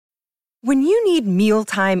When you need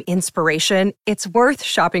mealtime inspiration, it's worth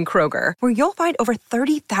shopping Kroger, where you'll find over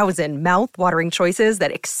 30,000 mouth-watering choices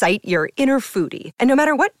that excite your inner foodie. And no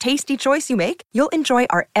matter what tasty choice you make, you'll enjoy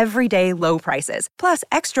our everyday low prices, plus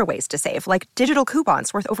extra ways to save, like digital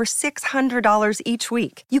coupons worth over $600 each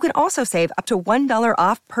week. You can also save up to $1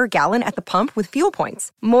 off per gallon at the pump with fuel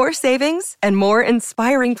points. More savings and more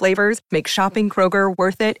inspiring flavors make shopping Kroger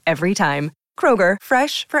worth it every time. Kroger,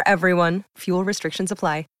 fresh for everyone. Fuel restrictions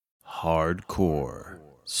apply. Hardcore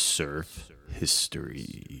Surf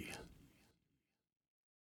History.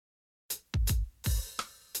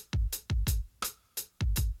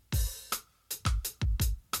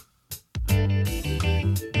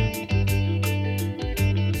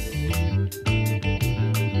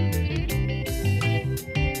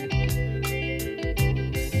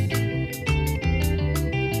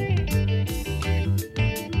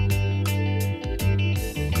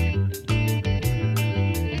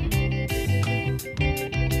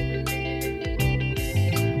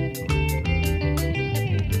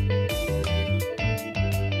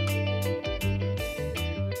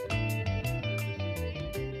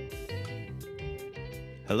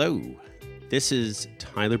 Hello, this is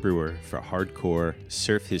Tyler Brewer for Hardcore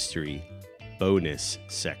Surf History bonus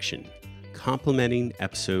section, complementing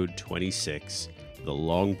episode 26, The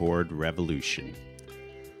Longboard Revolution.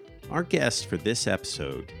 Our guest for this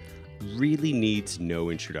episode really needs no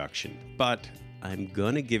introduction, but I'm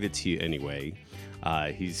gonna give it to you anyway.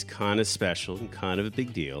 He's kind of special and kind of a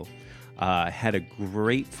big deal. Had a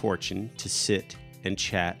great fortune to sit and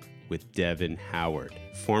chat with Devin Howard,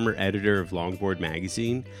 former editor of Longboard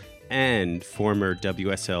Magazine and former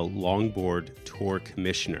WSL Longboard Tour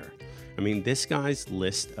Commissioner. I mean, this guy's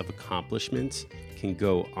list of accomplishments can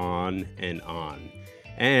go on and on.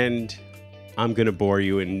 And I'm going to bore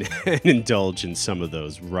you and indulge in some of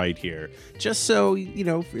those right here. Just so, you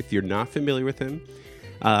know, if you're not familiar with him,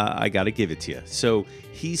 I got to give it to you. So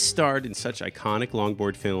he starred in such iconic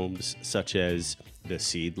longboard films such as The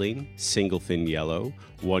Seedling, Single Fin Yellow,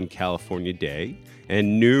 One California Day,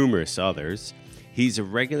 and numerous others. He's a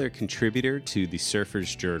regular contributor to the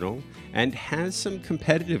Surfer's Journal and has some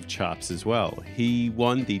competitive chops as well. He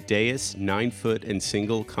won the Deus 9-foot and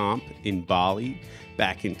single comp in Bali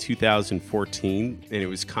back in 2014, and it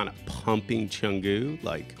was kind of pumping Chungu,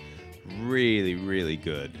 like really, really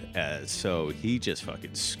good. So he just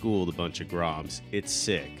fucking schooled a bunch of Groms. It's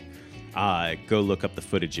sick. Go look up the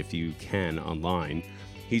footage if you can online.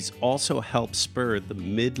 He's also helped spur the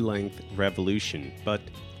mid-length revolution, but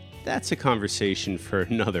that's a conversation for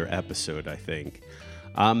another episode, I think.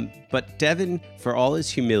 But Devin, for all his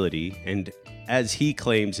humility, and as he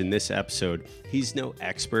claims in this episode, he's no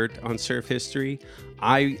expert on surf history,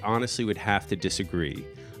 I honestly would have to disagree.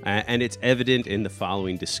 And it's evident in the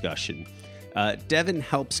following discussion. Devin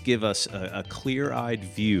helps give us a clear-eyed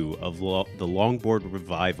view of the longboard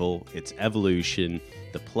revival, its evolution,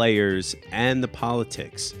 the players, and the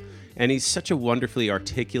politics. And he's such a wonderfully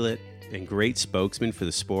articulate and great spokesman for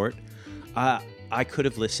the sport. I could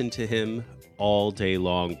have listened to him all day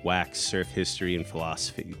long wax surf history and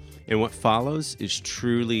philosophy. And what follows is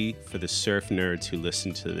truly for the surf nerds who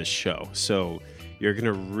listen to this show. So you're going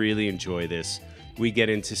to really enjoy this. We get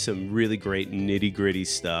into some really great nitty-gritty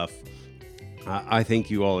stuff. I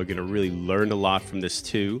think you all are going to really learn a lot from this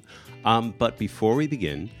too. But before we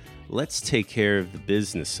begin, let's take care of the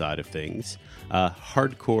business side of things.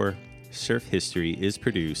 Hardcore Surf History is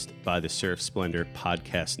produced by the Surf Splendor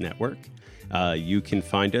Podcast Network. You can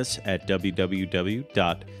find us at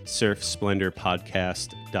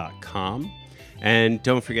www.surfsplendorpodcast.com. And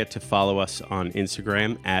don't forget to follow us on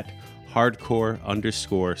Instagram at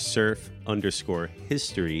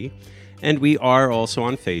hardcore_surf_history. And we are also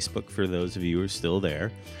on Facebook for those of you who are still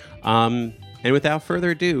there. And without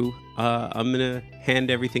further ado, I'm going to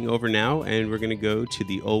hand everything over now, and we're going to go to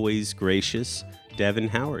the always gracious Devin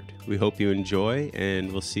Howard. We hope you enjoy,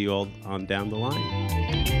 and we'll see you all on down the line.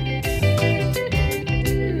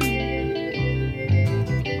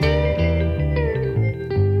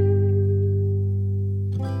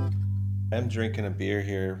 I'm drinking a beer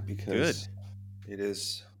here because it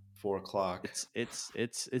is 4:00. It's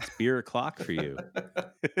beer o'clock for you.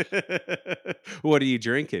 What are you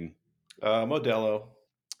drinking? Modelo.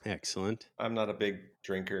 Excellent. I'm not a big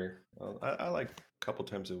drinker. I like a couple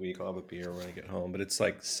times a week I'll have a beer when I get home, but it's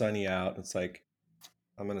like sunny out. It's like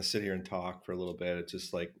I'm gonna sit here and talk for a little bit. It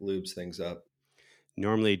just like lubes things up.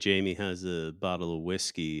 Normally Jamie has a bottle of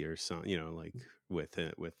whiskey or something, you know, like with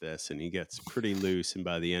this, and he gets pretty loose, and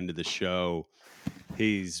by the end of the show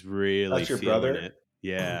he's really That's your feeling brother? it.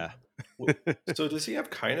 Yeah. So does he have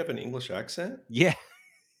kind of an English accent? Yeah.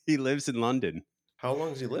 He lives in London. How long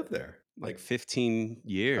does he live there? Like 15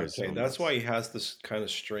 years Okay, that's why almost. he has this kind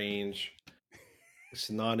of strange.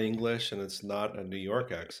 It's not English and it's not a New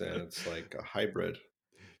York accent. It's like a hybrid.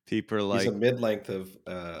 People are He's a like, mid-length of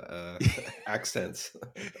accents.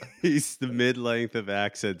 he's the mid-length of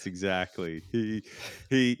accents, exactly.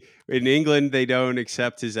 He in England they don't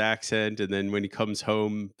accept his accent, and then when he comes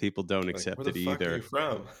home, people don't Like, where accept the it fuck are you either.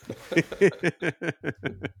 from?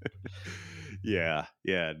 Yeah,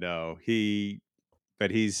 yeah, no. But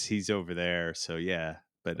he's over there, so yeah.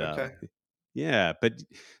 But Okay. yeah, but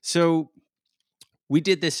so we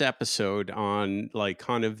did this episode on like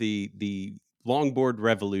kind of the longboard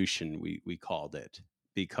revolution we called it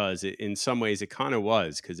because in some ways it kind of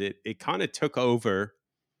was because it kind of took over.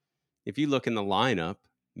 If you look in the lineup,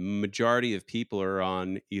 majority of people are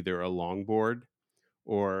on either a longboard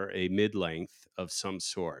or a mid-length of some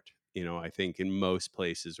sort. I think in most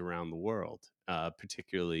places around the world,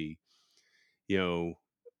 particularly you know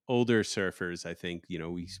older surfers, I think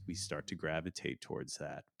we start to gravitate towards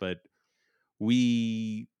that. But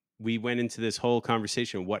we we went into this whole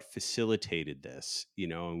conversation what facilitated this,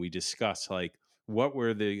 and we discussed like what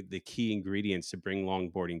were the key ingredients to bring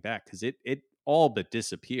longboarding back because it all but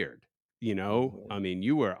disappeared. Mhm. I mean,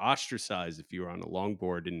 you were ostracized if you were on a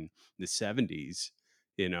longboard in the 70s.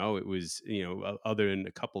 It was other than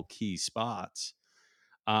a couple key spots.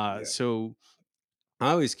 Yeah. So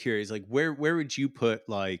I was curious, like where would you put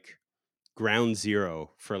like ground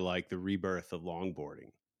zero for like the rebirth of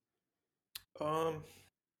longboarding? Um,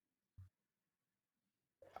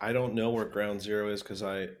 I don't know where Ground Zero is because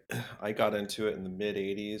I I got into it in the mid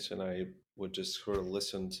 '80s, and I would just sort of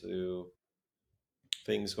listen to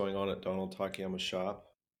things going on at Donald Takayama's shop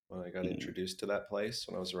when I got Mhm. introduced to that place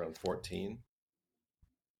when I was around 14.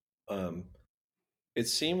 Um, it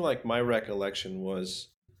seemed like my recollection was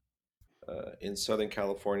in Southern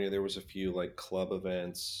California there was a few like club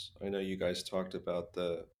events. I know you guys talked about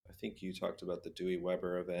I think you talked about the Dewey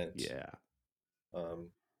Weber event. Yeah.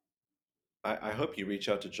 Um, I hope you reach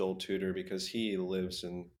out to Joel Tudor because he lives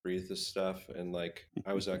and breathes this stuff. And like,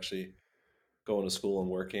 I was actually going to school and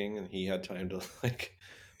working, and he had time to like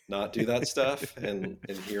not do that stuff and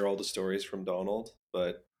hear all the stories from Donald.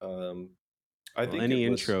 But I Well, think any it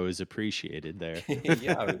was, intro is appreciated there.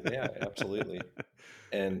 yeah, yeah, absolutely.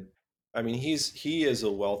 And I mean, he is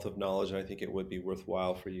a wealth of knowledge, and I think it would be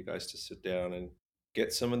worthwhile for you guys to sit down and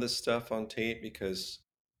get some of this stuff on tape because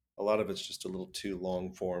a lot of it's just a little too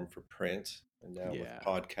long form for print. And now with Yeah.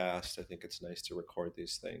 podcast, I think it's nice to record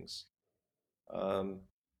these things. Um,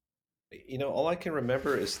 all I can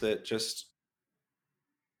remember is that just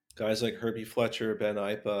guys like Herbie Fletcher, Ben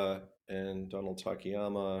Ipa, and Donald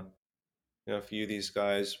Takayama, a few of these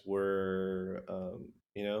guys were,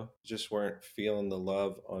 just weren't feeling the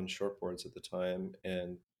love on shortboards at the time,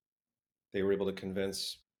 and they were able to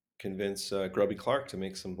convince Grubby Clark to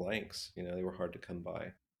make some blanks. They were hard to come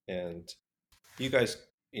by, and you guys,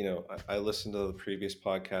 I listened to the previous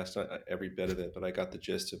podcast, not every bit of it, but I got the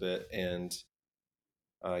gist of it, and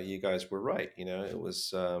you guys were right. It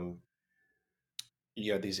was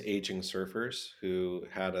you had these aging surfers who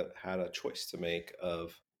had a choice to make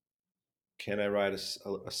of can I ride a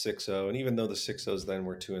 6.0, and even though the 6.0s then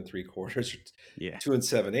were 2 3/4 or Yeah. 2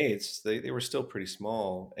 7/8, they were still pretty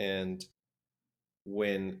small. And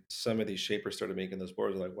when some of these shapers started making those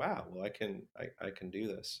boards, they're like, wow, well, I can do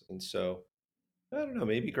this. And so I don't know,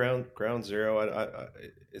 maybe ground zero.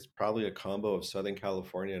 It's probably a combo of Southern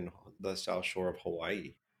California and the South Shore of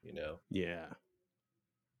Hawaii. Yeah.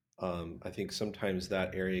 I think sometimes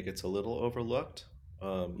that area gets a little overlooked.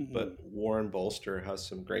 But Mhm. Warren Bolster has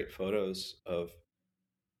some great photos of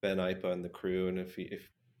Ben Ipa and the crew, and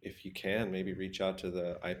if you can, maybe reach out to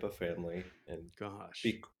the Ipa family, and Gosh.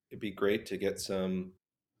 it'd be great to get some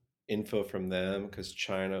info from them because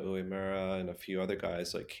China Uemura and a few other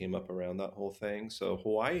guys like came up around that whole thing. So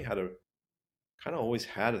Hawaii had a kind of always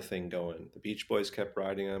had a thing going. The Beach Boys kept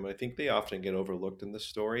riding them. I think they often get overlooked in the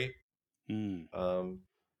story. Mm. Um,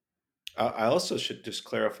 I also should just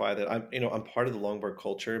clarify that I'm part of the longboard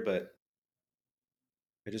culture, but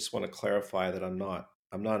I just want to clarify that I'm not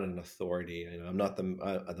an authority. I'm not the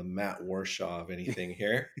Matt Warshaw of anything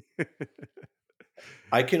here.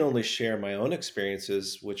 I can only share my own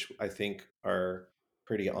experiences, which I think are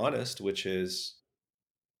pretty honest, which is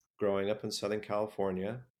growing up in Southern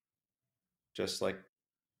California, just like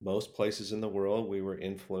most places in the world, we were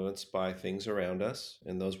influenced by things around us,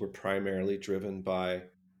 and those were primarily driven by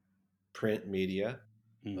print media,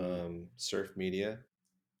 Mm. surf media.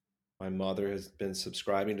 My mother has been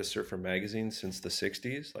subscribing to Surfer Magazine since the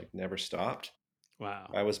 60s, like never stopped.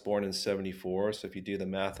 Wow. I was born in '74, so if you do the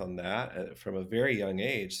math on that, from a very young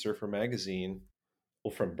age, Surfer Magazine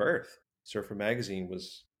well, from birth. Surfer Magazine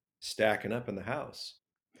was stacking up in the house.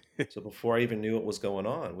 So before I even knew what was going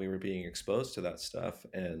on, we were being exposed to that stuff.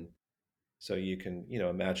 And so you can,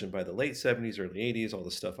 imagine by the late 70s, early 80s, all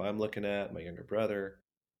the stuff I'm looking at, my younger brother,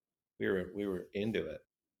 we were into it.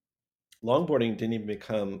 Longboarding didn't even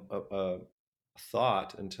become a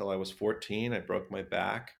thought until I was 14. I broke my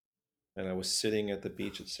back and I was sitting at the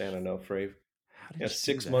beach at San Onofre. How did you do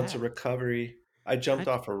 6 months of that? recovery. I How jumped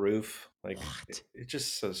d off a roof. Like What? it's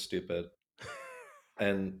just so stupid.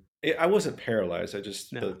 And I wasn't paralyzed. I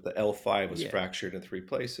just No. the L5 was Yeah. fractured in 3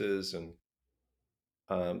 places, and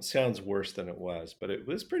sounds worse than it was, but it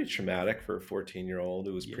was pretty traumatic for a 14-year-old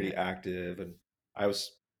who was pretty Yeah. active. And I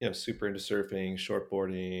was, super into surfing,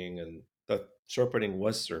 shortboarding, and the shortboarding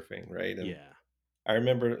was surfing, right? And Yeah. I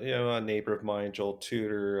remember, a neighbor of mine, Joel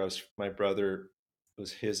Tudor, my brother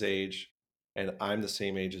was his age, and I'm the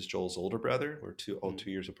same age as Joel's older brother. We're all Mhm.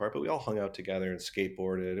 2 years apart, but we all hung out together and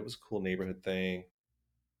skateboarded. It was a cool neighborhood thing.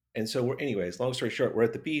 And so anyways, long story short, we're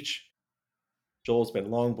at the beach. Joel's been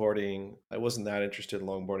longboarding. I wasn't that interested in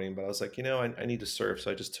longboarding, but I was like, I need to surf.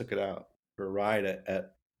 So I just took it out for a ride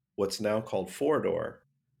at what's now called Four Door.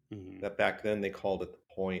 Mhm. That back then they called it the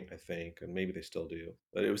Point, I think, and maybe they still do.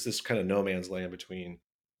 But it was this kind of no man's land between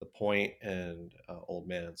the Point and Old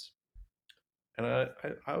Man's. And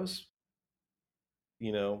I was,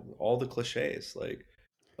 all the cliches like,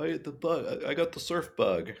 I had the bug, I got the surf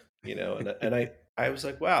bug, and I was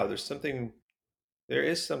like, wow, there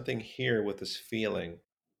is something here with this feeling,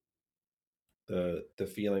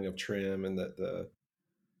 the feeling of trim and the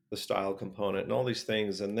style component and all these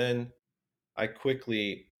things. And then I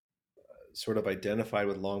quickly sort of identified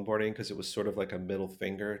with longboarding because it was sort of like a middle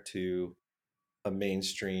finger to a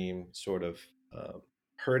mainstream sort of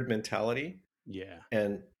herd mentality. Yeah.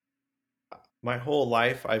 And my whole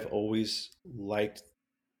life, I've always liked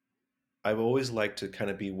to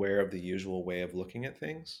kind of beware of the usual way of looking at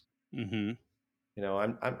things. Mhm.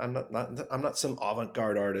 I'm not some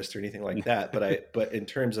avant-garde artist or anything like that, but in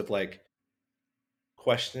terms of like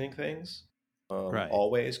questioning things, Right.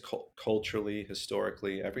 always culturally,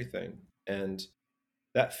 historically, everything. And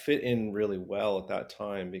that fit in really well at that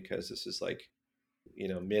time because this is like,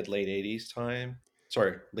 mid late 80s time.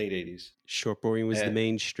 Sorry, late 80s. Shortboarding was the And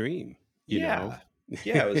mainstream, you know? yeah,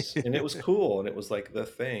 yeah, it was cool, and it was like the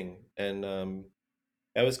thing. And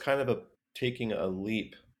that was kind of taking a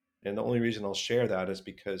leap. And the only reason I'll share that is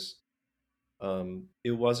because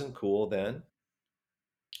it wasn't cool then,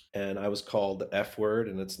 and I was called the F word,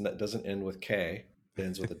 and it doesn't end with K. It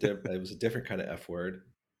ends with it was a different kind of F word.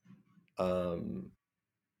 Um,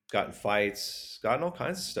 Gotten fights, gotten all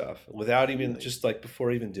kinds of stuff without even Really? just like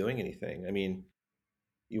before even doing anything. I mean,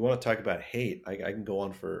 you want to talk about hate? I can go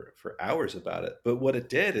on for hours about it. But what it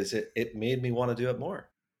did is it made me want to do it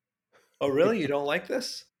more. Oh, really? You don't like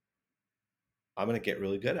this? I'm going to get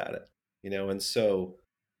really good at it, And so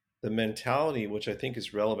the mentality, which I think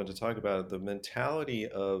is relevant to talk about, the mentality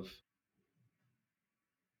of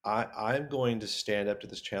I'm going to stand up to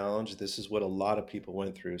this challenge. This is what a lot of people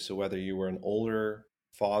went through. So whether you were an older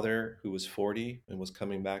father who was 40 and was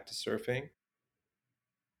coming back to surfing,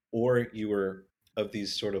 or you were of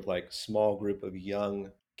these sort of like small group of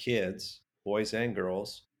young kids, boys and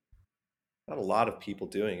girls, not a lot of people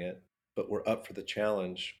doing it, but were up for the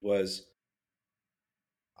challenge, was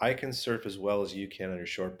I can surf as well as you can on your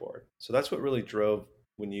shortboard. So that's what really drove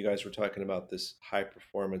when you guys were talking about this high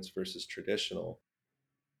performance versus traditional.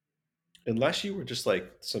 Unless you were just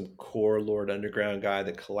like some core Lord Underground guy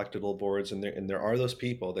that collectible boards, and there are those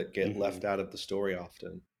people that get left Mhm. out of the story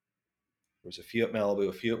often. There was a few at Malibu,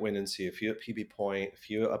 a few at Windansea, a few at PB Point, a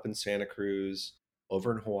few up in Santa Cruz,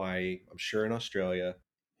 over in Hawaii, I'm sure in Australia,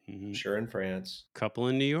 I'm Mhm. sure in France. Couple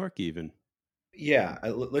in New York even. Yeah,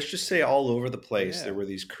 let's just say all over the place there Yeah. were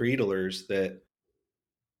these cradlers that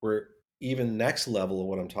were even next level of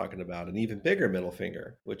what I'm talking about, an even bigger middle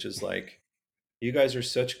finger, which is like, you guys are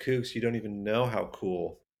such kooks, you don't even know how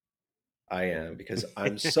cool I am because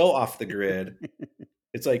I'm so off the grid.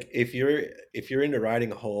 It's like if you're into riding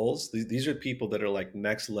holes, these are people that are like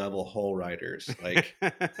next level hole riders, like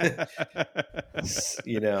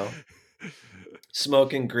you know,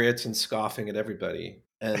 smoking grits and scoffing at everybody.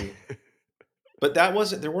 And but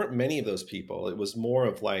there weren't many of those people. It was more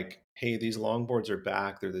of like, hey, these longboards are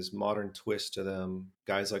back. There's this modern twist to them.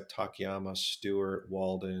 Guys like Takayama, Stewart,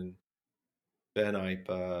 Walden, Ben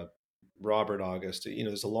Ipa, Robert August.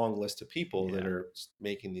 There's a long list of people that Yeah, are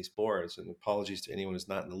making these boards. And apologies to anyone who's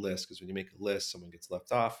not in the list, because when you make a list, someone gets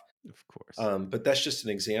left off. of course. But that's just an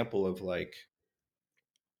example of like,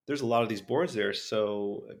 there's a lot of these boards there.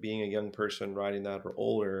 So being a young person riding that or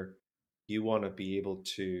older, you want to be able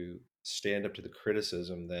to stand up to the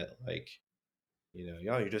criticism that, like, yo,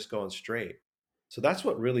 you're just going straight. So that's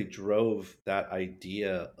what really drove that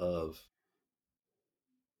idea of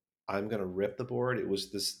I'm going to rip the board. It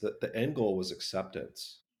was the end goal was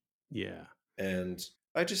acceptance. Yeah. And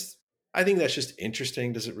I just, I think that's just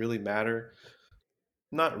interesting. Does it really matter?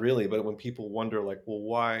 Not really. But when people wonder, like, well,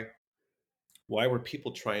 why were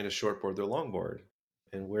people trying to shortboard their longboard?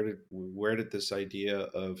 And where did this idea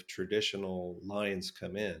of traditional lines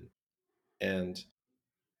come in? And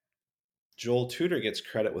Joel Tudor gets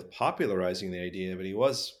credit with popularizing the idea, but he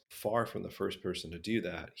was far from the first person to do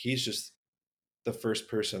that. He's just the first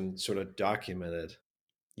person sort of documented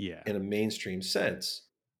Yeah. in a mainstream sense,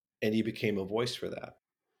 and he became a voice for that.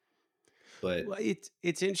 But Well, it's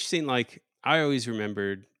interesting. Like I always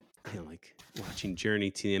remembered, like watching Journey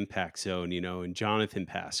to the Impact Zone, and Jonathan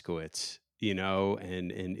Paskowitz,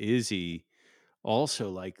 and Izzy also,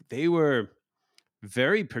 like they were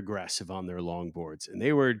very progressive on their longboards, and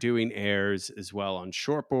they were doing airs as well on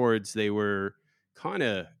shortboards. They were kind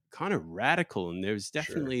of radical, and there's sure.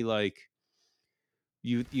 definitely like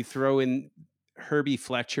you throw in Herbie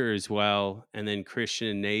Fletcher as well, and then Christian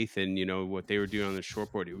and Nathan. What they were doing on the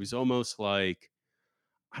shortboard. It was almost like,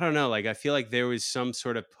 I don't know, like I feel like there was some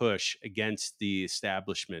sort of push against the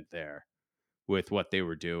establishment there with what they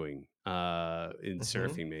were doing in Hmm.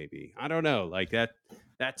 surfing. Maybe, I don't know, like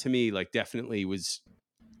that to me, like definitely was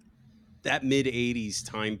that mid 80s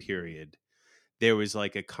time period. There was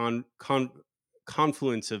like a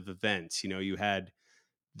confluence of events. You had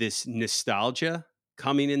this nostalgia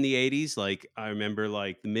coming in the 80s. Like I remember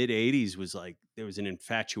like the mid 80s was like there was an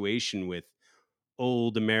infatuation with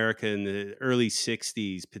old America in the early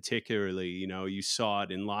 60s, particularly. You saw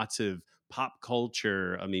it in lots of pop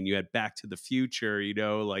culture. I mean, you had Back to the Future,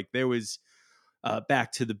 like there was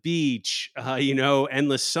Back to the Beach,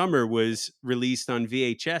 Endless Summer was released on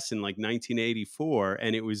VHS in like 1984,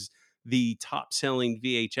 and it was the top selling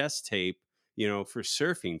VHS tape, for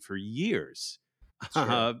surfing for years.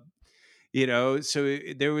 Sure. Uh, so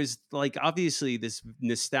there was like obviously this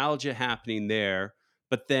nostalgia happening there,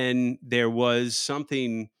 but then there was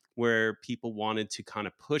something where people wanted to kind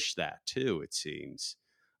of push that too, it seems.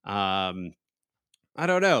 um I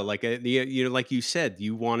don't know, like like you said,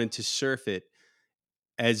 you wanted to surf it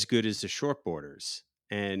as good as the shortboarders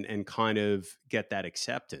and kind of get that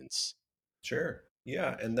acceptance. Sure.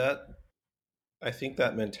 Yeah. And that, I think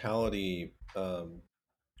that mentality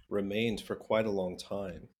remained for quite a long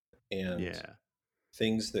time. And Yeah.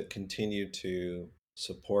 things that continue to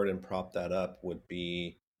support and prop that up would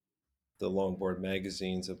be the longboard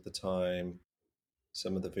magazines of the time,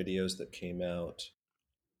 some of the videos that came out.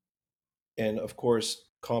 And of course,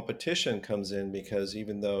 competition comes in because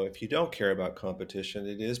even though if you don't care about competition,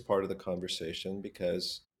 it is part of the conversation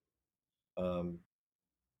because um,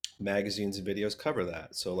 magazines and videos cover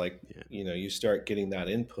that. So, like, Yeah. you start getting that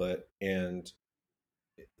input, and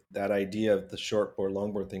that idea of the shortboard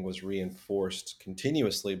longboard thing was reinforced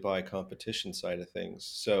continuously by competition side of things.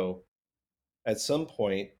 So, at some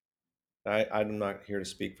point, I'm not here to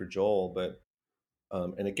speak for Joel, but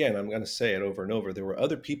and again, I'm going to say it over and over. There were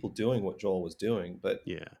other people doing what Joel was doing, but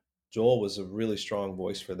Yeah. Joel was a really strong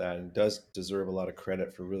voice for that and does deserve a lot of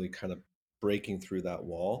credit for really kind of breaking through that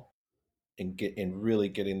wall and really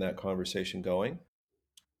getting that conversation going,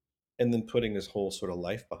 and then putting his whole sort of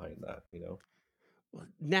life behind that. Well,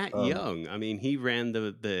 Nat Um, Young, I mean, he ran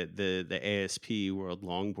the ASP World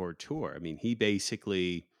Longboard Tour. I mean, he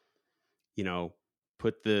basically, you know,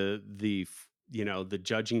 put the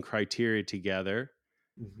judging criteria together,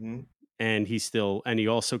 mhm. and he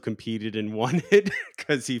also competed and won it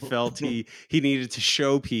because he felt he needed to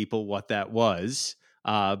show people what that was.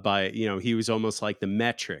 By he was almost like the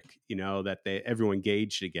metric, that everyone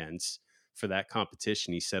gauged against for that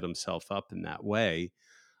competition. He set himself up in that way.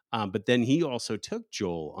 But then he also took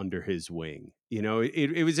Joel under his wing.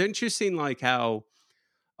 It was interesting, like how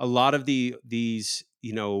a lot of these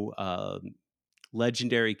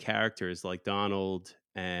legendary characters like Donald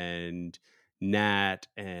and Nat,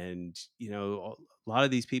 and a lot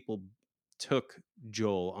of these people took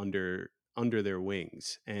Joel under their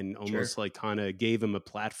wings and almost Sure. like kind of gave him a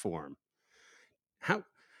platform. How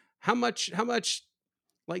how much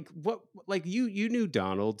like what like you knew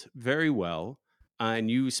Donald very well, and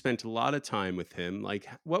you spent a lot of time with him. Like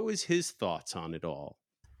what was his thoughts on it all?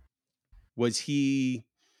 Was he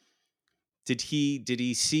did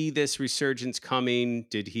he see this resurgence coming?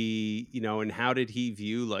 Did he, and how did he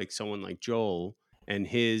view like someone like Joel and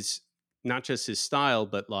his, not just his style,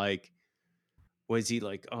 but like was he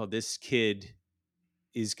like, oh, this kid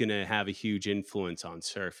is going to have a huge influence on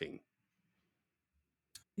surfing?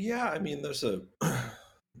 Yeah, I mean, there's a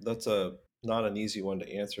that's a not an easy one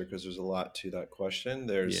to answer because there's a lot to that question.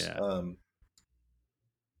 There's Yeah.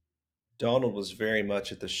 Donald was very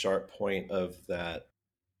much at the sharp point of that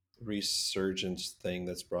resurgence thing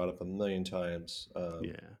that's brought up a million times.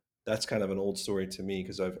 Yeah. That's kind of an old story to me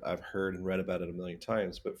because I've heard and read about it a million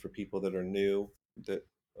times. But for people that are new, that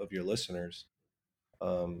of your listeners,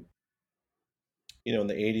 um, in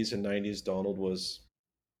the '80s and '90s, Donald was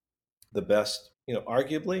the best,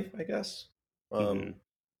 arguably, I guess, Hmm. um,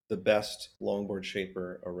 the best longboard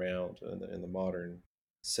shaper around in the modern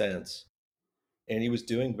sense. And he was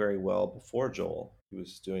doing very well before Joel. He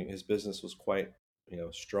was doing his business was quite,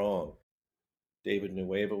 strong. David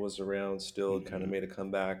Nueva was around still, kind of Hmm. made a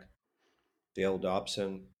comeback. Dale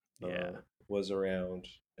Dobson uh, Yeah. was around,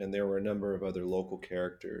 and there were a number of other local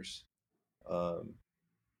characters. Um,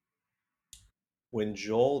 when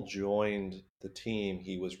Joel joined the team,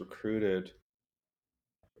 he was recruited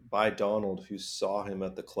by Donald, who saw him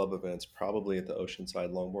at the club events, probably at the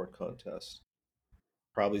Oceanside Longboard Contest.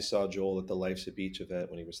 Probably saw Joel at the Life's a Beach event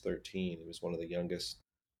when he was 13. He was one of the youngest,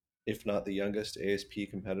 if not the youngest, ASP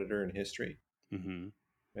competitor in history. Hmm.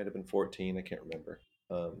 Might have been 14, I can't remember.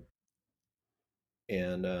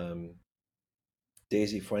 And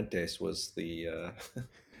Daisy Fuentes was the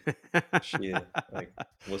she like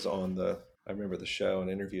was on the I remember the show and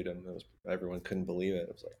interviewed him. It was everyone couldn't believe it.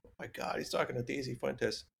 It was like, oh my god, he's talking to Daisy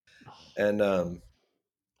Fuentes, and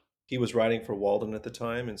he was riding for Walden at the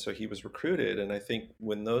time, and so he was recruited. And I think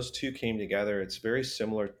when those two came together, it's very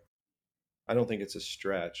similar. I don't think it's a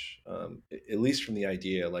stretch, at least from the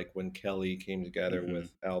idea. Like when Kelly came together Hmm.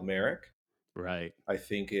 with Al Merrick, Right. I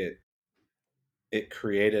think it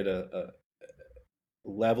created a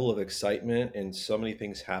level of excitement, and so many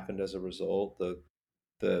things happened as a result.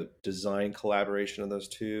 The design collaboration of those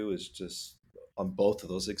two is just on both of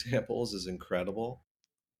those examples is incredible.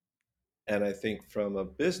 And I think from a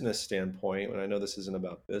business standpoint, and I know this isn't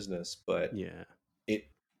about business, but Yeah.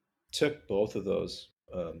 it took both of those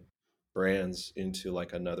brands into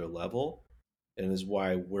like another level, and is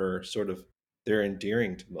why we're sort of they're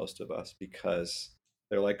endearing to most of us because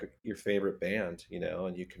they're like your favorite band,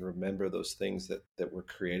 and you can remember those things that were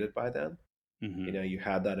created by them. Hmm. You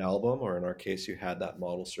had that album, or in our case, you had that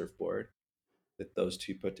model surfboard that those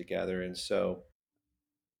two put together. And so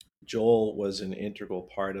Joel was an integral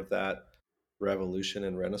part of that revolution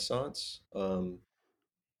and renaissance.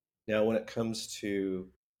 Now, when it comes to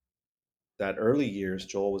that early years,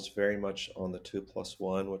 Joel was very much on the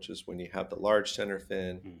 2+1, which is when you have the large center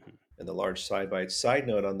fin Hmm. and the large side bites. Side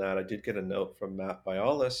note on that, I did get a note from Matt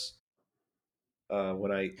Biolis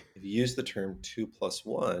when I used the term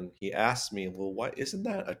 2+1. He asked me, "Well, why isn't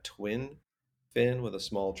that a twin fin with a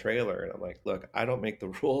small trailer?" And I'm like, "Look, I don't make the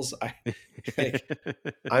rules. I like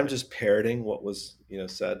I'm just parroting what was,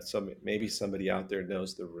 said. Maybe somebody out there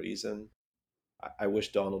knows the reason. I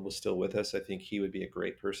wish Donald was still with us. I think he would be a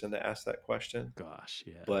great person to ask that question. Gosh.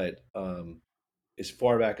 Yeah. But as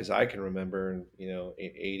far back as I can remember,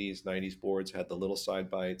 '80s, '90s boards had the little side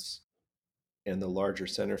bites and the larger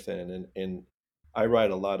center fin, and I ride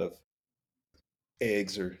a lot of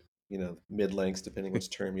eggs or mid lengths, depending which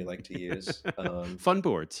term you like to use. Fun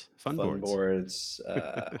boards. Fun Fun boards. boards,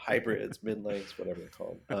 hybrids, mid lengths, whatever they're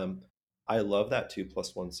called. I love that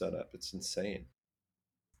 2+1 setup. It's insane.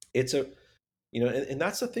 It's a and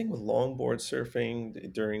that's the thing with longboard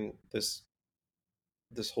surfing during this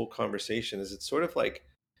whole conversation is it's sort of like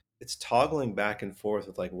it's toggling back and forth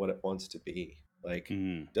with like what it wants to be. Like,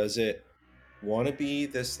 Mm. does it want to be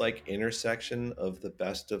this like intersection of the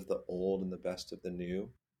best of the old and the best of the new?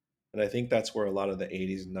 And I think that's where a lot of the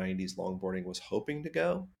 '80s and '90s longboarding was hoping to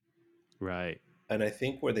go. Right. And I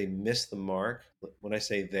think where they missed the mark, when I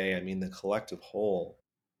say they, I mean the collective whole,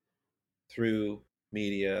 through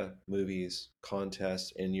media, movies,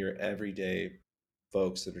 contests, and your everyday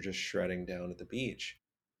folks that are just shredding down at the beach.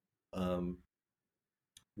 Um,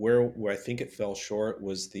 where I think it fell short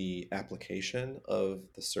was the application of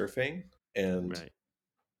the surfing. And Right.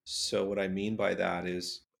 so what I mean by that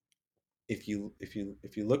is if you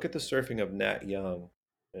look at the surfing of Nat Young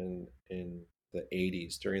in the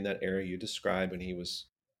 '80s during that era you described when he was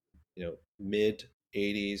mid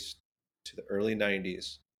 '80s to the early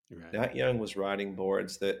 '90s, Right. Nat Young was riding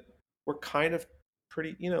boards that were kind of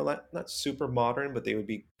pretty, not super modern, but they would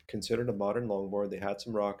be considered a modern longboard. They had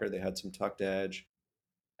some rocker, they had some tucked edge.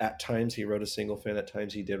 At times he rode a single fin, at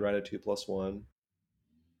times he did ride a 2+1.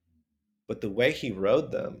 But the way he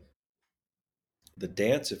rode them, the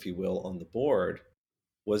dance, if you will, on the board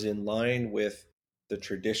was in line with the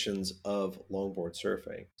traditions of longboard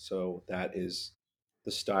surfing. So that is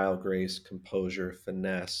the style, grace, composure,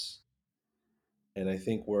 finesse, And I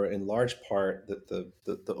think we're in large part that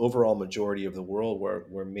the overall majority of the world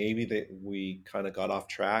where maybe we kind of got off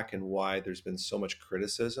track and why there's been so much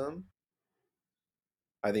criticism.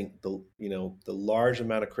 I think the large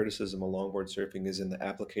amount of criticism of longboard surfing is in the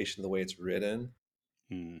application of the way it's written,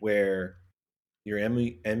 Mm, where you're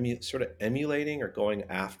sort of emulating or going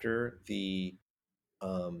after the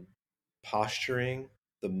um, posturing,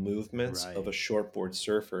 the movements of a right. shortboard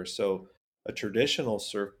surfer. So a traditional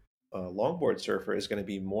longboard surfer is going to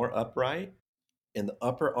be more upright, and the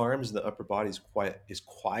upper arms and the upper body is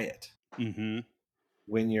quiet. Mm-hmm.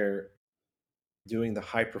 When you're doing the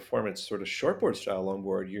high performance sort of shortboard style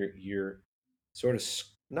longboard, you're sort of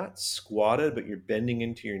not squatted, but you're bending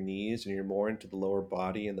into your knees and you're more into the lower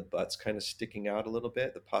body, and the butt's kind of sticking out a little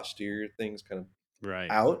bit. The posterior thing's kind of Right.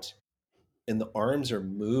 out, and the arms are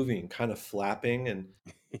moving, kind of flapping. And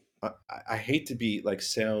I, I hate to be like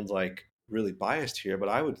sound like really biased here, but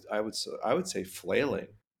I would say flailing.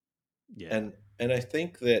 Yeah. And I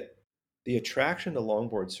think that the attraction to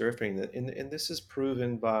longboard surfing, and this is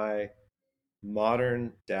proven by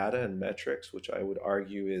modern data and metrics, which I would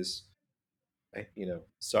argue is,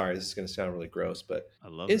 sorry, this is going to sound really gross, but I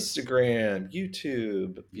love this. Instagram,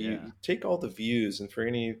 YouTube, Yeah. take all the views, and for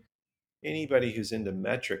anybody who's into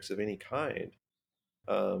metrics of any kind,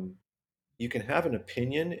 um, you can have an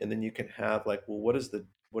opinion, and then you can have like, well, what is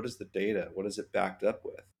the data? What is it backed up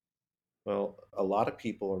with? Well, a lot of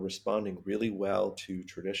people are responding really well to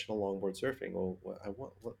traditional longboard surfing. Well,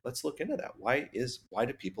 let's look into that. Why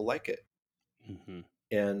do people like it? Mm-hmm.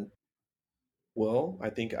 And well, I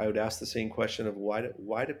think I would ask the same question of why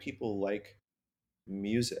do people like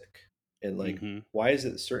music? And like, Mm-hmm. why is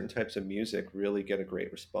it certain types of music really get a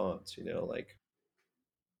great response? Like,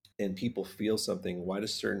 and people feel something. Why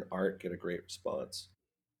does certain art get a great response?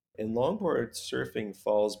 And longboard surfing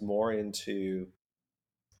falls more into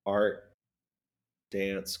art,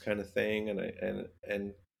 dance kind of thing,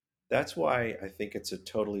 and that's why I think it's a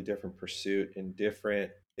totally different pursuit and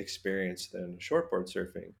different experience than shortboard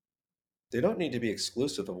surfing. They don't need to be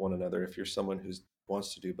exclusive of one another if you're someone who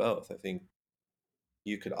wants to do both. I think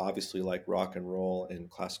you could obviously like rock and roll and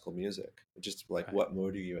classical music. Just like, Right. what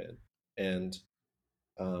mood are you in? And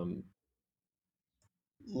um,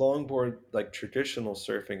 longboard, like traditional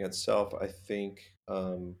surfing itself, I think,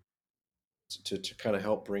 to kind of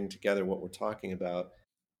help bring together what we're talking about,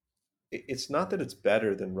 it's not that it's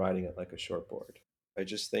better than riding it like a shortboard. I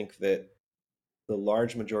just think that the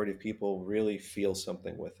large majority of people really feel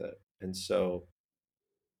something with it. And so,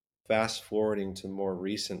 fast forwarding to more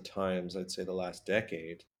recent times, I'd say the last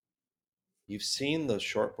decade, you've seen the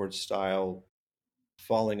shortboard style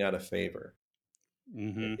falling out of favor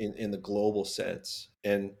Mm-hmm. in the global sense.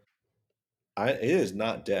 And it is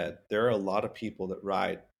not dead. There are a lot of people that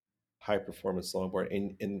ride high performance longboard.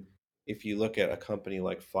 And if you look at a company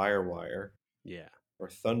like Firewire Yeah. or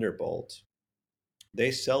Thunderbolt,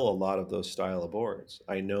 they sell a lot of those style of boards.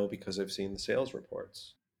 I know because I've seen the sales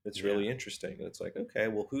reports. It's Yeah. really interesting. And it's like, okay,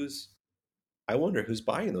 well, I wonder who's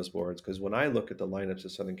buying those boards. Because when I look at the lineups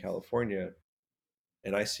of Southern California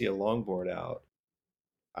and I see a longboard out,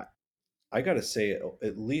 I, I got to say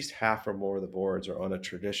at least half or more of the boards are on a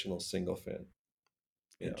traditional single fin.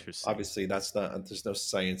 Interesting. Obviously that's not, there's no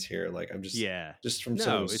science here. Like, I'm Yeah. just from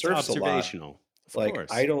someone who No, it's surfs a lot. observational. Of Like, I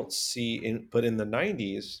course. don't see but in the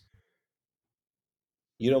 90s,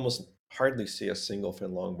 you'd almost hardly see a single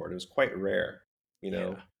fin longboard. It was quite rare, you Yeah.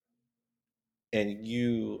 know. And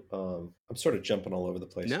I'm sort of jumping all over the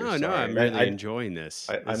place here. No, no, Sorry. I'm And really enjoying this.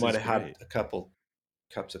 I This might is have had great. a couple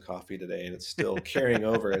cups of coffee today, and it's still carrying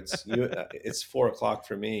over. It's 4 o'clock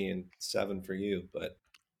for me and 7 for you. But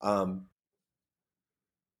um,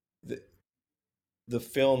 the the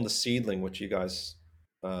film, The Seedling, which you guys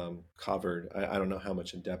covered, I don't know how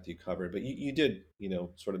much in depth you covered, but you did,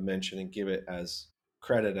 sort of mention and give it as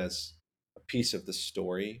credit as a piece of the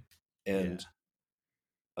story. Yeah.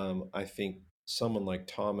 And I think someone like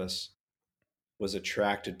Thomas was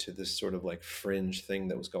attracted to this sort of like fringe thing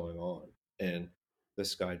that was going on. And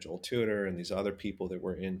this guy, Joel Tudor, and these other people that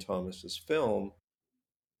were in Thomas's film,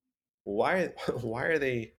 why why are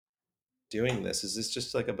they doing this? Is this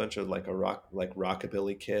just like a bunch of like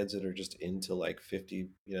rockabilly kids that are just into like 50,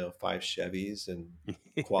 five Chevys and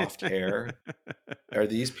coiffed hair? Are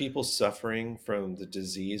these people suffering from the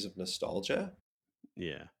disease of nostalgia?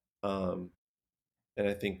 Yeah. Um, and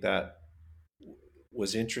I think that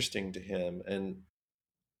was interesting to him. And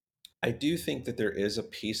I do think that there is a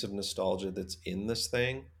piece of nostalgia that's in this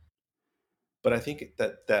thing, but I think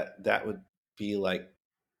that would be like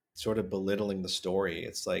sort of belittling the story.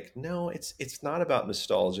 It's like, no, it's not about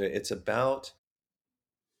nostalgia. It's about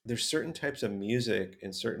there's certain types of music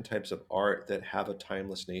and certain types of art that have a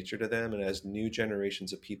timeless nature to them, and as new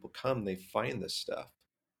generations of people come, they find this stuff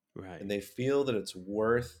and Right. they feel that it's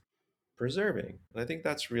worth preserving. And I think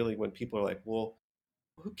that's really when people are like, well,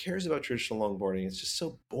 who cares about traditional longboarding? It's just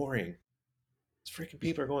so boring. It's freaking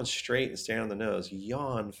people are going straight and staying on the nose,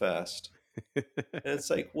 yawn fest. And it's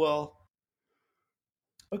like, well,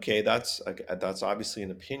 okay, that's obviously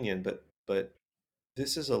an opinion, but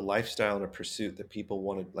this is a lifestyle and a pursuit that people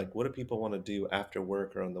want to like. What do people want to do after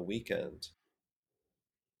work or on the weekend?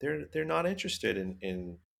 They're not interested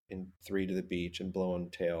in three to the beach and blowing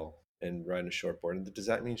tail and riding a shortboard. And does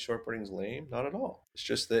that mean shortboarding is lame? Not at all. It's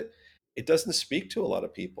just that it doesn't speak to a lot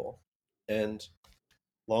of people. And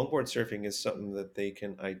longboard surfing is something that they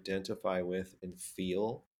can identify with and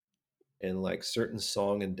feel, and like certain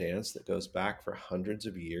song and dance that goes back for hundreds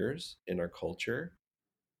of years in our culture.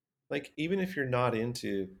 Like even if you're not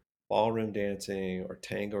into ballroom dancing or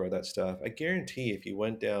tango or that stuff, I guarantee if you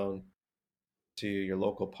went down to your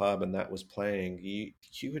local pub and that was playing, you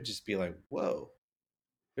would just be like, "Whoa,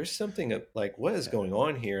 there's something like what is Yeah. going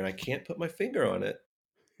on here?" And I can't put my finger on it,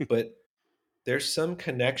 but there's some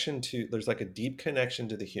connection to there's like a deep connection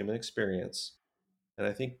to the human experience. And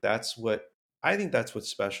I think that's what's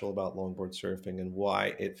special about longboard surfing and why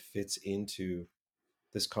it fits into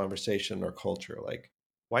this conversation in our culture. Like,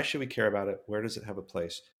 why should we care about it? Where does it have a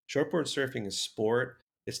place? Shortboard surfing is sport.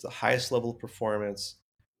 It's the highest level of performance,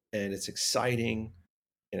 and it's exciting,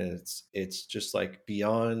 and it's just like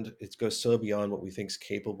beyond. It goes so beyond what we think is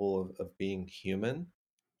capable of being human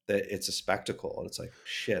that it's a spectacle. And it's like,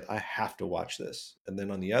 shit, I have to watch this. And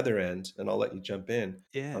then on the other end, and I'll let you jump in.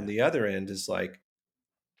 On Yeah. the other end is like,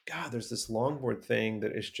 God, there's this longboard thing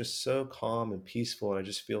that is just so calm and peaceful, and I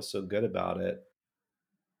just feel so good about it.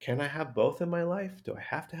 Can I have both in my life? Do I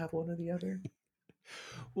have to have one or the other?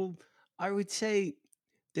 Well, I would say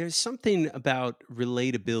there's something about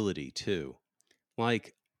relatability too.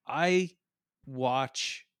 Like, I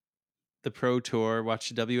watch the Pro Tour, watch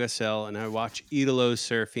the WSL, and I watch Idolo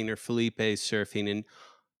surfing or Felipe surfing, and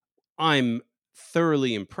I'm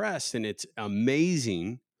thoroughly impressed and it's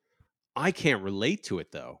amazing. I can't relate to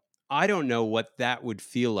it though. I don't know what that would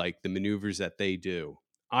feel like, the maneuvers that they do.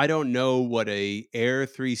 I don't know what a Air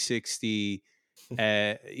 360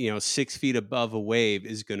 6 feet above a wave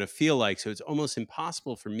is going to feel like. So it's almost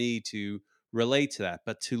impossible for me to relate to that.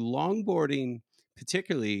 But to longboarding,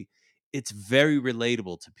 particularly, it's very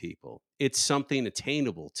relatable to people. It's something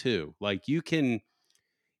attainable too. Like you can,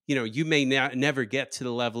 you may never get to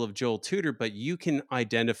the level of Joel Tudor, but you can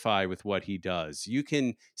identify with what he does. You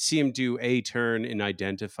can see him do a turn and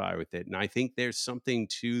identify with it. And I think there's something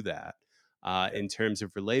to that Yeah, in terms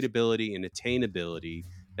of relatability and attainability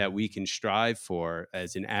that we can strive for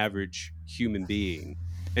as an average human being.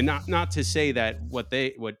 And not to say that what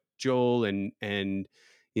Joel and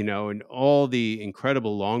all the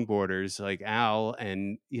incredible longboarders like Al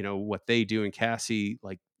and what they do and Cassie,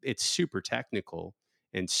 like it's super technical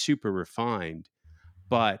and super refined,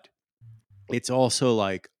 but it's also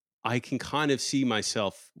like I can kind of see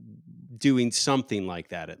myself doing something like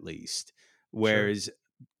that at least. sure. Whereas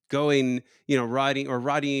going,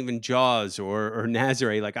 riding even Jaws or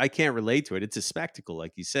Nazare, like I can't relate to it. It's a spectacle,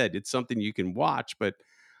 like you said. It's something you can watch, but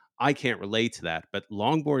I can't relate to that. But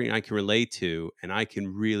longboarding I can relate to and I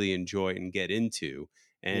can really enjoy and get into.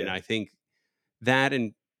 And Yeah, I think that,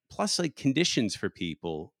 and plus like conditions for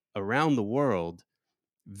people around the world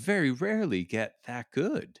very rarely get that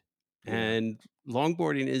good. yeah, And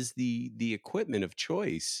longboarding is the equipment of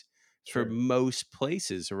choice for sure. most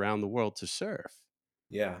places around the world to surf.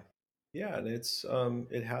 Yeah, yeah, and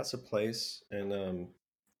it has a place, and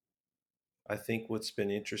I think what's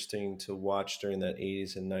been interesting to watch during that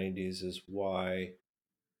 80s and 90s is why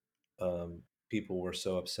people were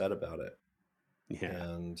so upset about it, Yeah.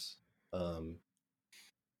 and um,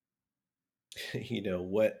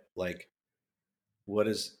 what what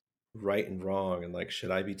is right and wrong, and like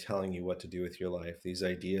should I be telling you what to do with your life? These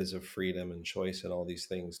ideas of freedom and choice and all these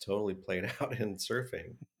things totally played out in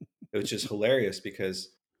surfing, which is hilarious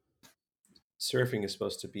because surfing is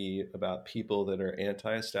supposed to be about people that are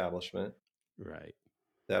anti-establishment, Right.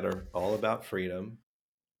 that are all about freedom,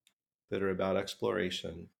 that are about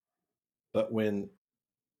exploration. But when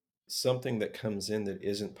something that comes in that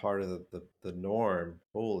isn't part of the norm,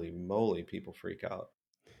 holy moly, people freak out.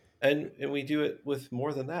 And we do it with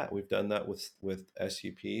more than that. We've done that with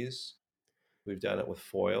SUPs. We've done it with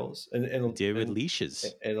foils, We did with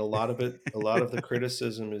leashes. and a lot of the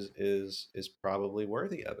criticism is probably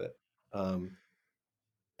worthy of it. Um,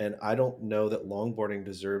 and I don't know that longboarding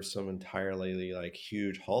deserves some entirely like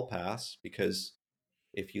huge hall pass, because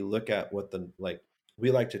if you look at what the like we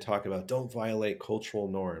like to talk about don't violate cultural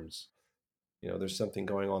norms. There's something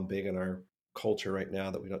going on big in our culture right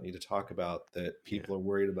now that we don't need to talk about, that Yeah. people are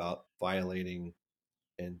worried about violating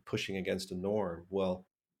and pushing against a norm. Well,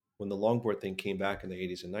 when the longboard thing came back in the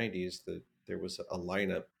 80s and 90s, there was a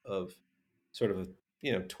lineup of sort of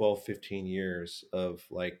 12, 15 years of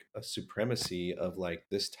like a supremacy of like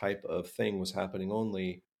this type of thing was happening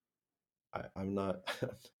only. I'm not,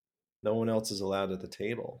 no one else is allowed at the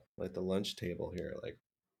table, like the lunch table here. Like,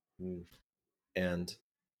 mm. and,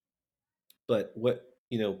 but what,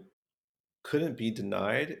 couldn't be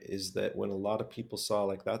denied is that when a lot of people saw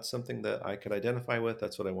like that's something that I could identify with,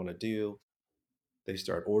 that's what I want to do, they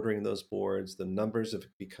start ordering those boards. The numbers have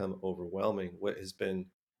become overwhelming. What has been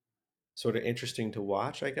sort of interesting to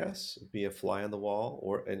watch, I guess, be a fly on the wall,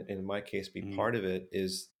 or in my case, be Mhm. part of it,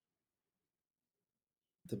 is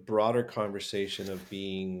the broader conversation of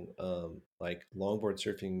being like longboard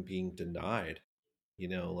surfing being denied.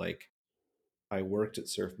 Like I worked at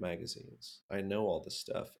surf magazines. I know all this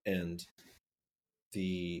stuff. And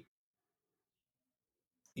the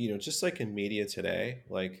just like in media today,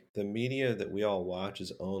 like the media that we all watch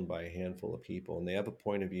is owned by a handful of people, and they have a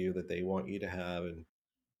point of view that they want you to have, and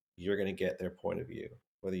you're going to get their point of view,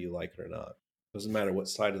 whether you like it or not. Doesn't matter what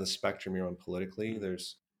side of the spectrum you're on politically. Mhm.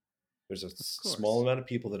 There's a Of small course. amount of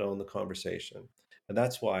people that own the conversation, and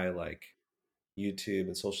that's why like YouTube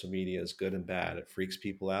and social media is good and bad. It freaks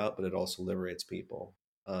people out, but it also liberates people.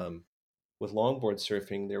 Um, with longboard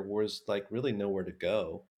surfing, there was like really nowhere to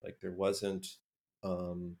go. Like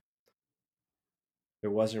um,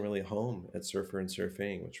 there wasn't really a home at Surfer and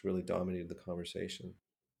Surfing, which really dominated the conversation.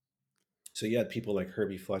 So you had people like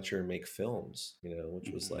Herbie Fletcher make films, which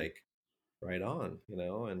was Mhm. like right on,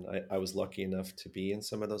 and I was lucky enough to be in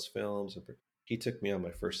some of those films. He took me on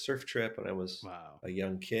my first surf trip when I was Wow. a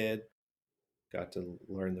young kid, got to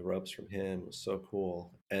learn the ropes from him. It was so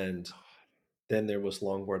cool. And then there was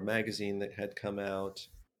Longboard Magazine that had come out.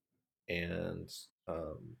 And,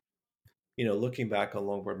 um, looking back on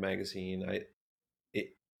Longboard Magazine,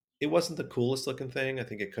 it, it wasn't the coolest looking thing. I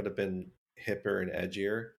think it could have been hipper and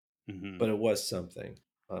edgier, Mhm. but it was something.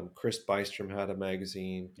 Chris Bystrom had a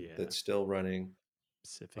magazine Yeah. that's still running.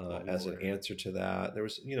 Pacific As an longboarder. answer to that, there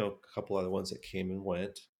was a couple other ones that came and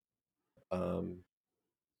went, um,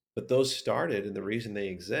 but those started, and the reason they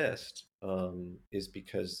exist is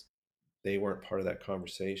because they weren't part of that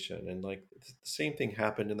conversation. And like the same thing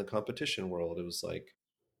happened in the competition world. It was like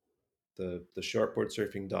the shortboard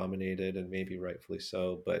surfing dominated, and maybe rightfully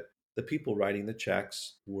so, but the people writing the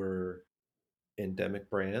checks were endemic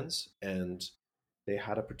brands, and they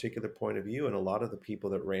had a particular point of view. And a lot of the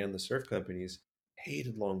people that ran the surf companies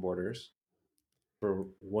hated longboarders for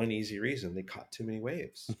one easy reason: they caught too many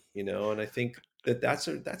waves. And I think that that's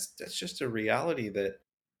just a reality that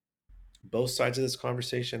both sides of this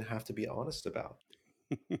conversation have to be honest about.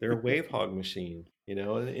 They're a wave hog machine,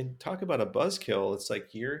 and talk about a buzzkill. It's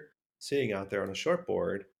like you're sitting out there on a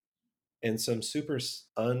shortboard, and some super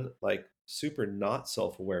not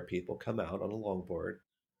self-aware people come out on a longboard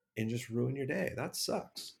and just ruin your day. That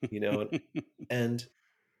sucks, and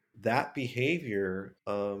that behavior,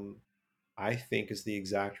 I think, is the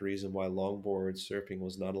exact reason why longboard surfing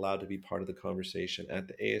was not allowed to be part of the conversation at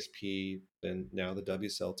the ASP and now the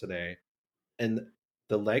WSL today. And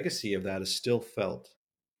the legacy of that is still felt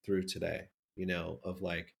through today, of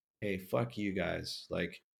like, hey, fuck you guys.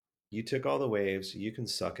 Like, you took all the waves, you can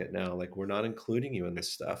suck it now. Like, we're not including you in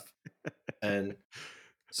this stuff. And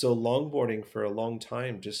so longboarding for a long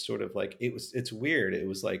time just sort of like it's weird. It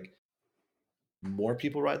was like more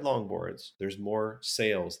people ride longboards. There's more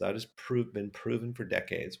sales. That has been proven for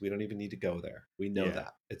decades. We don't even need to go there. We know Yeah.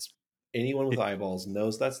 that. It's anyone with eyeballs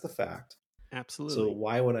knows that's the fact. So Absolutely.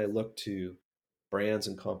 why would I look to brands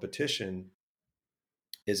and competition?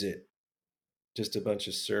 Is it just a bunch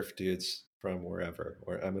of surf dudes from wherever?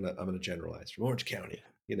 Or I'm gonna generalize, from Orange Yeah. County,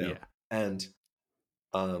 Yeah. And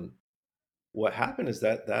um, what happened is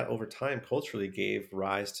that over time culturally gave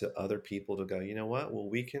rise to other people to go, you know what? Well,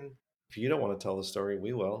 we can. If you don't want to tell the story,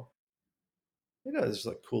 we will. There's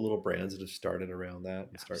like cool little brands that have started around that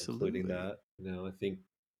and start including Absolutely. that. I think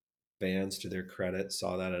Vans, to their credit,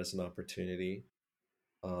 saw that as an opportunity.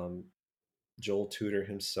 Um, Joel Tudor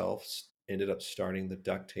himself ended up starting the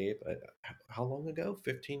duct tape. How long ago?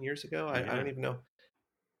 15 years ago? I don't Yeah. even know.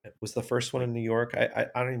 It was the first one Like in New York. I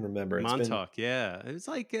don't even remember. It's been, Montauk. Yeah. It was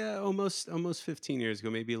like almost 15 years ago,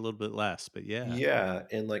 maybe a little bit less, but yeah. yeah.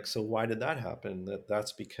 And like, so why did that happen?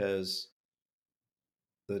 That's because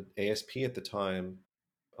the ASP at the time,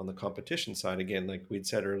 on the competition side, again, like we'd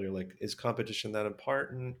said earlier, like, is competition that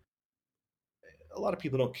important? A lot of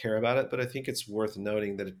people don't care about it, but I think it's worth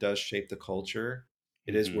noting that it does shape the culture.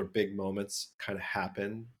 It is Hmm. where big moments kind of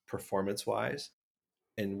happen performance wise.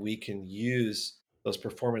 And we can use those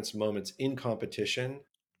performance moments in competition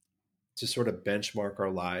to sort of benchmark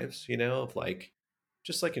our lives, of like,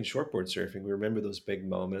 just like in shortboard surfing, we remember those big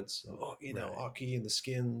moments. Oh, Right. Aki and the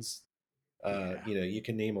Skins. Yeah. You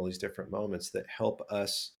can name all these different moments that help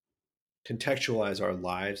us contextualize our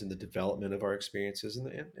lives and the development of our experiences. And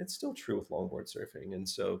it's still true with longboard surfing. And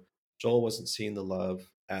so Joel wasn't seeing the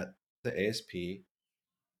love at the ASP,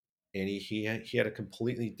 and he had a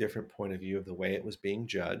completely different point of view of the way it was being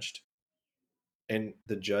judged. And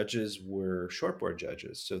the judges were shortboard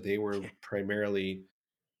judges, so they were primarily,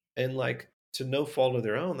 and like, to no fault of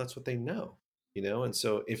their own, that's what they know. And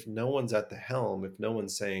so if no one's at the helm, if no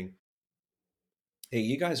one's saying, hey,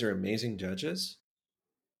 you guys are amazing judges,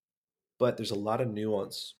 but there's a lot of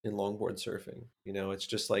nuance in longboard surfing. It's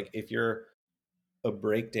just like, if you're a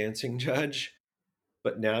breakdancing judge,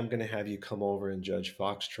 but now I'm going to have you come over and judge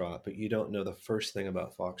foxtrot, but you don't know the first thing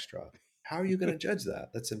about foxtrot. How are you going to judge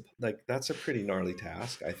that? That's a pretty gnarly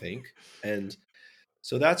task, I think. And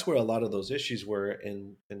so that's where a lot of those issues were.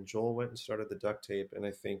 And Joel went and started the duct tape, and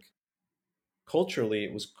I think culturally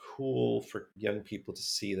it was cool for young people to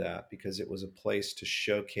see that, because it was a place to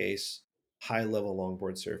showcase high level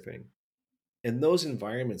longboard surfing. And those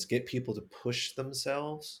environments get people to push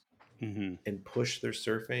themselves Hmm. and push their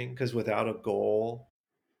surfing, because without a goal,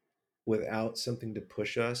 without something to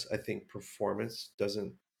push us, I think performance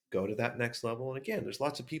doesn't go to that next level. And again, there's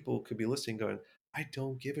lots of people who could be listening going, I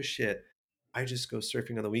don't give a shit. I just go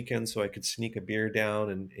surfing on the weekend so I could sneak a beer down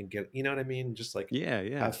and get, you know what I mean? Just like Yeah.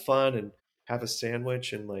 Yeah. have fun and have a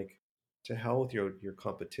sandwich, and like, to hell with your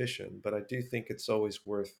competition. But I do think it's always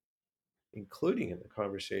worth including in the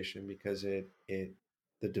conversation, because it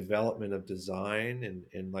the development of design,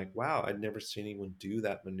 and like, wow, I'd never seen anyone do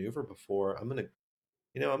that maneuver before. I'm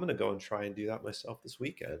gonna go and try and do that myself this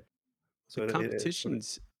weekend. The So it sort of,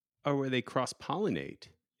 competitions are where they cross pollinate.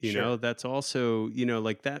 sure, That's also,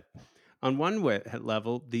 like that on one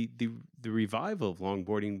level, the revival of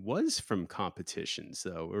longboarding was from competitions,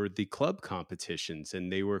 though, or the club competitions,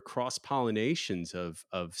 and they were cross pollinations of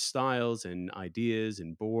styles and ideas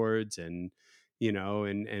and boards, and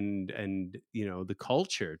the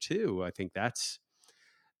culture too. I think that's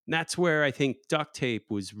where I think duct tape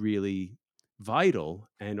was really vital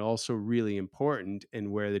and also really important,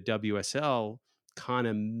 and where the WSL kind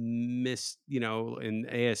of missed, in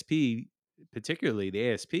ASP, particularly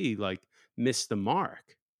the ASP, like missed the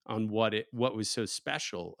mark on what was so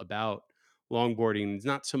special about longboarding. It's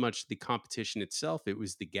not so much the competition itself, it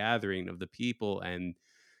was the gathering of the people and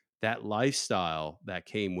that lifestyle that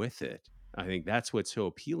came with it. I think that's what's so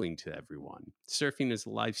appealing to everyone. Surfing is a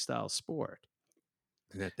lifestyle sport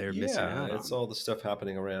that they're missing yeah, out it's on. all the stuff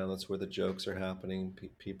happening around. That's where the jokes are happening.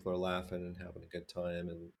 People are laughing and having a good time,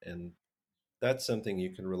 and that's something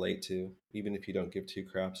you can relate to, even if you don't give two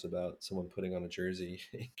craps about someone putting on a jersey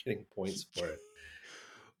and getting points for it.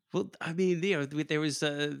 Well, I mean, there was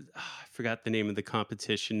I forgot the name of the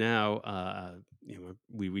competition now.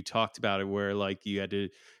 We talked about it where like you had to,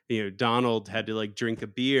 Donald had to like drink a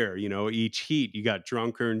beer, each heat. You got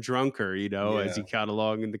drunker and drunker, as Yeah, he got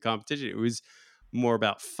along in the competition. It was more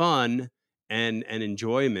about fun and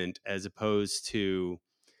enjoyment as opposed to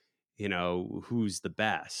who's the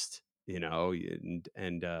best, and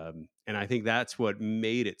I think that's what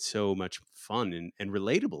made it so much fun and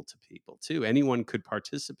relatable to people too. Anyone could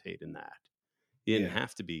participate in that. You didn't yeah,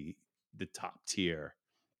 have to be the top tier.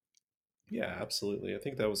 yeah, absolutely. I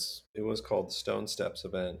think it was called the Stone Steps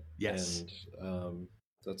event, Yes. and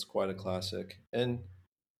that's quite a classic. And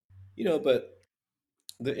but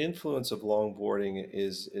the influence of longboarding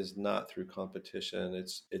is not through competition.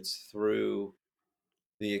 It's through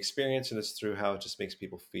the experience, and it's through how it just makes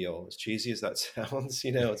people feel. As cheesy as that sounds,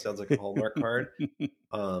 it sounds like a Hallmark card.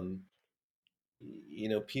 Um,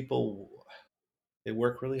 People, they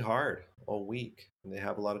work really hard all week, and they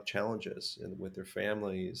have a lot of challenges with their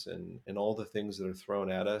families, and all the things that are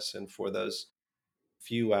thrown at us. And for those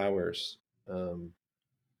few hours, um,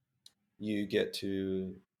 you get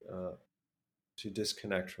uh, to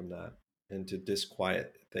disconnect from that, and to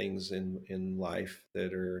disquiet things in life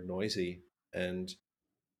that are noisy. And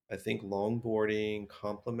I think longboarding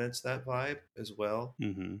complements that vibe as well.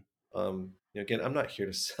 Hmm. Again, I'm not here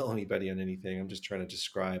to sell anybody on anything. I'm just trying to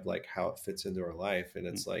describe like how it fits into our life. And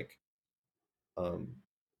it's like, um,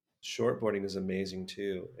 shortboarding is amazing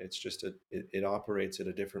too. It's just it operates at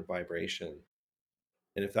a different vibration.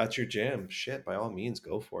 And if that's your jam, shit, by all means,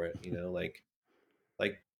 go for it.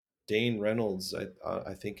 Like Dane Reynolds,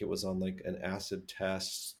 I think it was on like an acid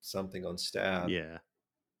test, something on Stab. Yeah.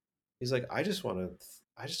 He's like, I just want to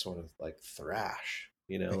like thrash.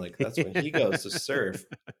 Like that's when he goes to surf.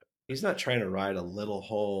 He's not trying to ride a little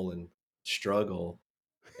hole and struggle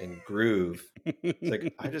and groove. It's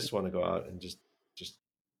like, I just want to go out and just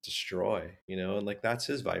destroy, and like that's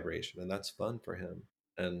his vibration and that's fun for him.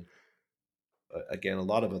 And again, a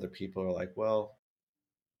lot of other people are like, well,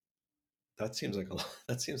 that seems like a lot,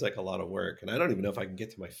 that seems like a lot of work, and I don't even know if I can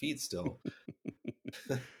get to my feet still.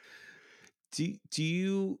 Do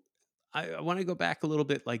you I want to go back a little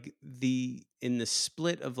bit, like in the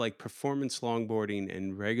split of like performance longboarding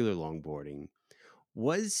and regular longboarding,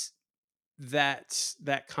 was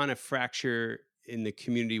that kind of fracture in the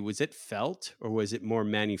community, was it felt or was it more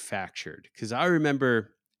manufactured? Because I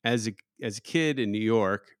remember as a kid in New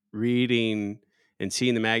York reading and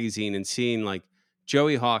seeing the magazine and seeing like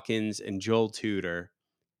Joey Hawkins and Joel Tudor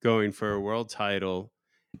going for a world title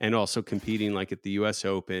and also competing like at the US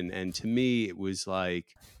Open. And to me, it was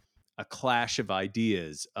like a clash of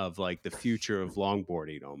ideas of like the future of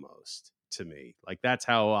longboarding almost to me. Like that's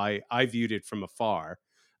how I viewed it from afar.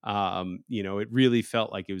 It really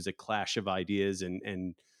felt like it was a clash of ideas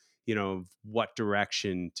and what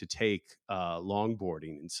direction to take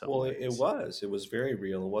longboarding in some Well, ways. it was very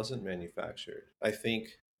real. It wasn't manufactured. I think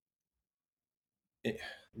it,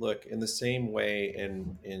 look, in the same way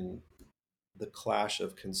in the clash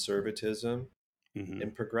of conservatism Hmm.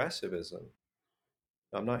 and progressivism.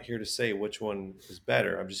 I'm not here to say which one is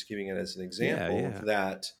better. I'm just giving it as an Yeah, example yeah.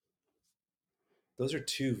 that those are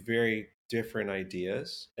two very different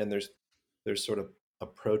ideas, and there's sort of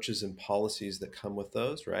approaches and policies that come with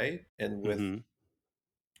those, right? And with Hmm.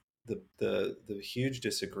 the huge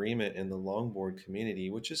disagreement in the longboard community,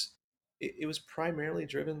 which is it was primarily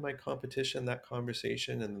driven by competition, that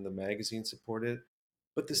conversation, and then the magazine supported.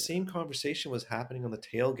 But the same conversation was happening on the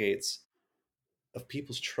tailgates of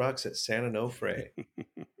people's trucks at San Onofre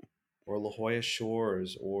Yeah. or La Jolla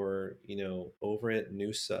Shores or, over at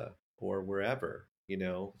Noosa or wherever,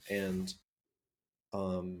 and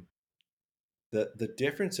um, the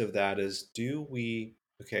difference of that is, do we,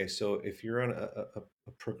 okay, so if you're on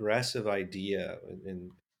a progressive idea,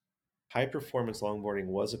 and high performance longboarding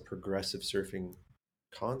was a progressive surfing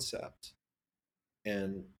concept,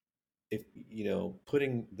 and if,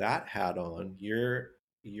 putting that hat on, your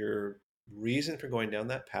reason for going down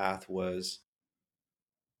that path was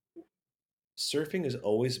surfing has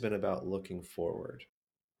always been about looking forward.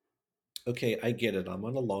 Okay, I get it. I'm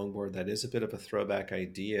on a longboard. That is a bit of a throwback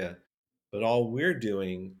idea, but all we're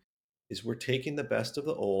doing is we're taking the best of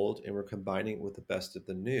the old and we're combining it with the best of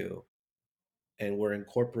the new. And we're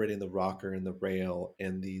incorporating the rocker and the rail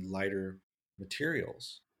and the lighter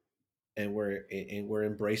materials. And we're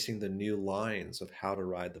embracing the new lines of how to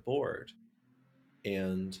ride the board.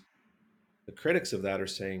 And the critics of that are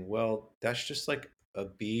saying, well, that's just like a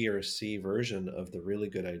B or a C version of the really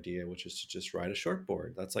good idea, which is to just ride a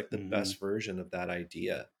shortboard. That's like the Hmm. best version of that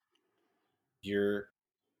idea. You're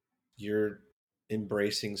you're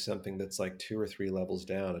embracing something that's like two or three levels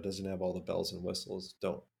down. It doesn't have all the bells and whistles.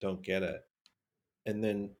 Don't get it. And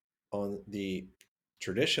then on the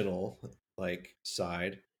traditional like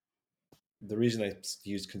side, the reason I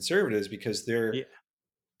use conservatives because they're Yeah.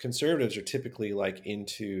 conservatives are typically like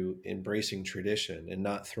into embracing tradition and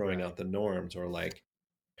not throwing Right. out the norms or like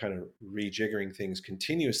kind of rejiggering things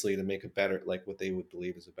continuously to make a better, like what they would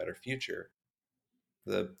believe is a better future.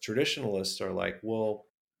 The traditionalists are like, well,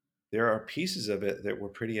 there are pieces of it that were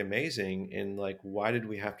pretty amazing, and like, why did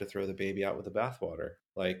we have to throw the baby out with the bathwater?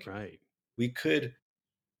 Like, Right. we could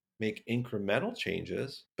make incremental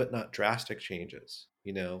changes but not drastic changes.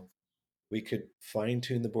 We could fine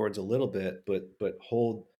tune the boards a little bit, but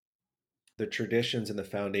hold the traditions and the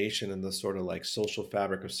foundation and the sort of like social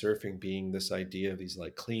fabric of surfing being this idea of these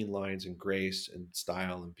like clean lines and grace and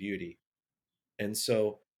style and beauty. And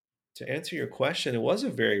so, to answer your question, it was a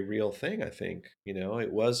very real thing. I think,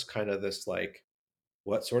 it was kind of this like,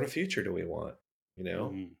 what sort of future do we want, you know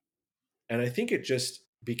Hmm. and I think it just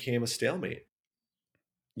became a stalemate,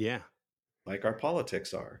 Yeah. like our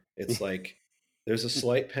politics are. It's like there's a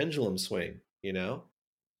slight pendulum swing,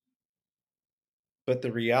 but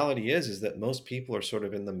the reality is that most people are sort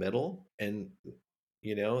of in the middle, and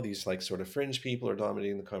these like sort of fringe people are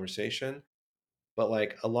dominating the conversation. But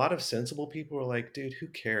like a lot of sensible people are like, dude, who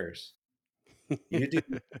cares? You do.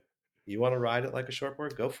 You want to ride it like a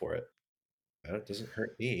shortboard, go for it. It doesn't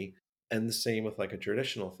hurt me. And the same with like a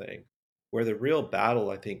traditional thing, where the real battle,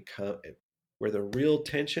 I think, where the real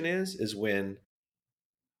tension is when,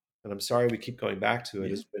 and I'm sorry we keep going back to it,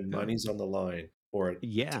 Yeah. is when Yeah. money's on the line or a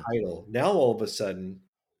Yeah. title. Now all of a sudden,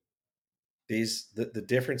 the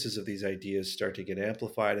differences of these ideas start to get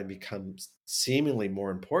amplified and become seemingly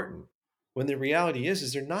more important. When the reality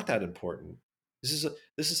is they're not that important. this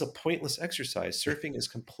is a pointless exercise. Surfing is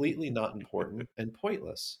completely not important and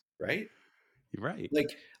pointless, right? You're right.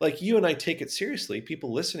 Like you and I take it seriously.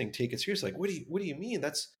 People listening take it seriously. Like, what do you mean?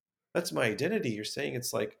 That's my identity. You're saying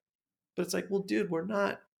it's like, but it's like, well, dude, we're We're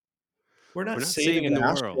not not saving saving an the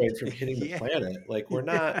world. asteroid from hitting the Yeah. planet. Like, we're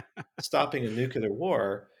Yeah. not stopping a nuclear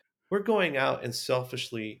war. We're going out and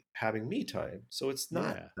selfishly having me time. So it's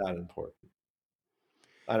not Yeah. that important.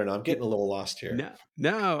 I don't know. I'm getting a little lost here. No,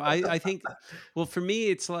 no, I think, well, for me,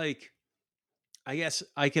 it's like, I guess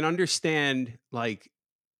I can understand like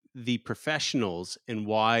the professionals and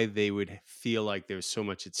why they would feel like there's so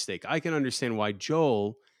much at stake. I can understand why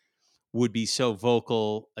Joel would be so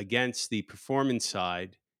vocal against the performance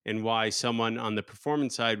side, and why someone on the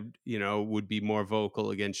performance side, would be more vocal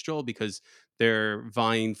against Joel, because they're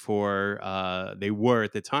vying for, they were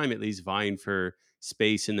at the time at least vying for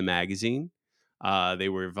space in the magazine. They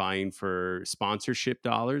were vying for sponsorship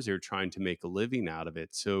dollars. They were trying to make a living out of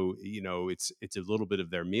it. So, it's a little bit of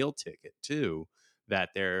their meal ticket too that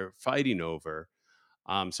they're fighting over.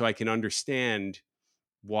 So I can understand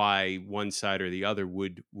why one side or the other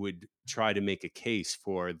would try to make a case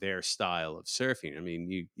for their style of surfing. I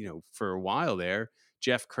mean, for a while there,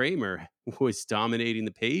 Jeff Kramer was dominating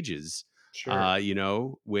the pages, Sure.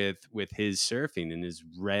 with his surfing and his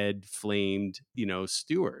red flamed,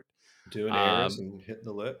 Stewart. Doing airs Um, and hitting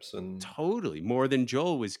the lips and Totally more than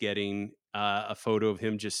Joel was getting a photo of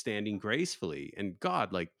him just standing gracefully. And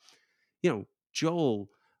God, like, Joel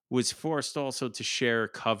was forced also to share a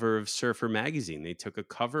cover of Surfer magazine. They took a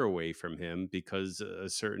cover away from him because a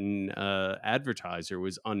certain advertiser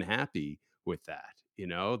was unhappy with that.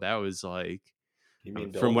 That was like, you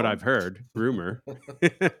mean from what I've Billabong? heard, rumor.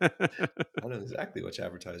 I know exactly which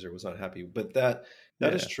advertiser was unhappy, but that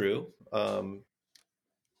is Yeah. true.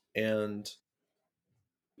 And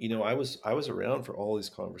I was around for all these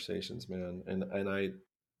conversations, man, and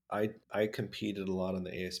I competed a lot on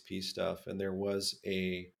the ASP stuff, and there was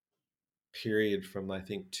a period from I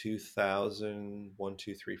think 2001,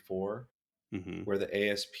 2, 3, 4, Hmm. where the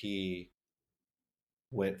ASP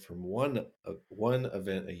went from one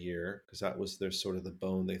event a year because that was their sort of the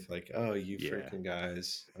bone. They like, oh, you Yeah. freaking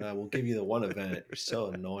guys, we'll give you the one event. You're so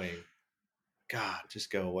annoying. God, just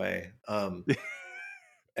go away.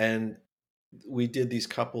 And we did these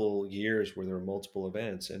couple years where there were multiple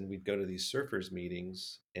events, and we'd go to these surfers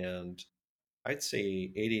meetings, and I'd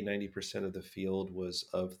say 80-90% of the field was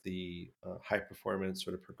of the high performance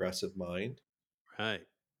sort of progressive mind, Right.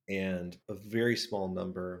 and a very small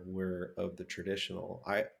number were of the traditional.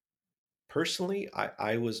 I personally,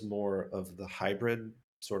 I was more of the hybrid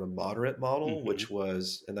sort of moderate model, Hmm. which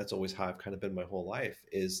was, and that's always how I've kind of been my whole life,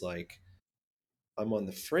 is like I'm on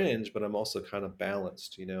the fringe, but I'm also kind of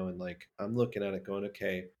balanced, and like I'm looking at it going,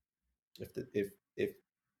 okay, if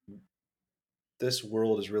this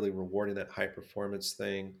world is really rewarding that high performance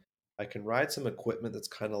thing, I can ride some equipment that's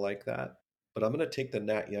kind of like that, but I'm going to take the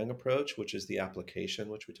Nat Young approach, which is the application,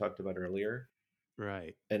 which we talked about earlier,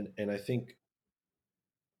 Right. and I think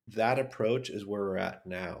that approach is where we're at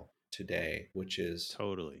now today, which is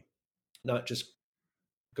Totally. not just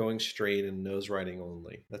going straight and nose riding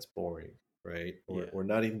only. That's boring, right? Or Yeah. or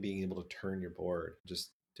not even being able to turn your board,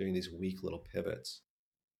 just doing these weak little pivots.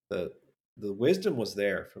 The the wisdom was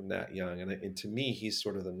there from Nat Young, and to me, he's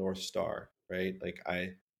sort of the North Star, right? Like I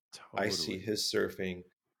see Totally. his surfing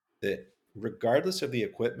that regardless of the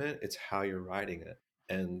equipment, it's how you're riding it.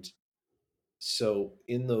 And so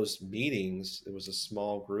in those meetings, there was a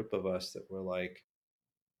small group of us that were like,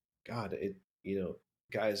 God,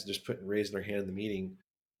 guys just putting raising their hand in the meeting.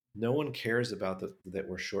 No one cares about that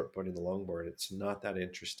we're shortboarding the longboard. It's not that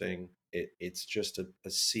interesting. It's just a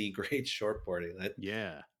C grade shortboarding.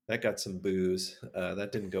 Yeah. That got some booze.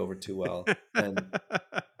 That didn't go over too well. And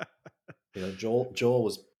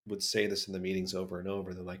Joel would say this in the meetings over and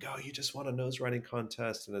over. They're like, "Oh, you just won a nose riding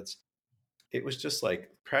contest," and it was just like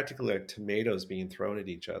practically like tomatoes being thrown at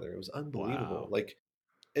each other. It was unbelievable. Wow. Like,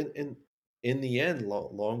 and in the end,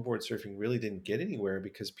 longboard surfing really didn't get anywhere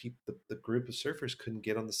because the group of surfers couldn't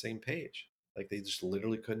get on the same page. Like they just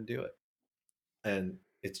literally couldn't do it. And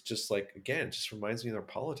it's just like, again, it just reminds me of our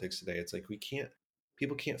politics today. It's like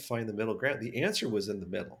people can't find the middle ground. The answer was in the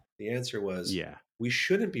middle. The answer was Yeah. we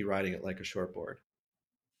shouldn't be riding it like a shortboard,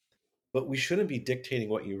 but we shouldn't be dictating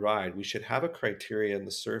what you ride. We should have a criteria in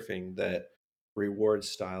the surfing that rewards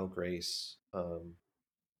style, grace,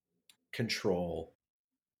 control,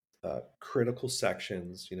 critical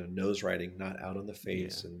sections, nose riding, not out on the Yeah.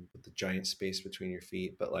 face and with the giant space between your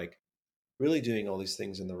feet, but like really doing all these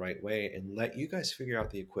things in the right way and let you guys figure out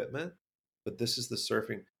the equipment. But this is the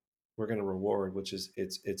surfing. we're going to reward, which is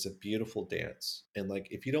it's a beautiful dance. And like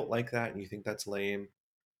if you don't like that and you think that's lame,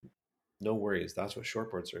 no worries. That's what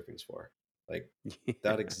shortboard surfing's for. Like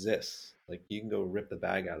that Yeah. exists. Like you can go rip the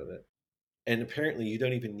bag out of it. And apparently you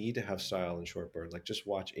don't even need to have style in shortboard. Like just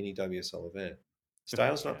watch any WSL event.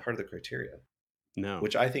 Style is not Yeah. part of the criteria, No,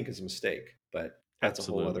 which I think is a mistake, but that's a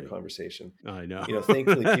whole other absolutely. conversation. I know.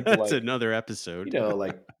 Thankfully people That's like, another episode.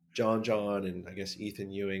 like John and I guess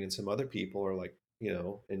Ethan Ewing and some other people are like,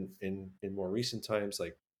 in more recent times,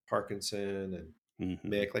 like Parkinson and Hmm.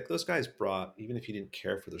 Mick, like those guys brought, even if you didn't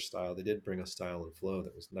care for their style, they did bring a style and flow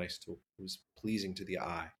that was nice to, it was pleasing to the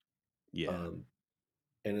eye. Yeah. Um,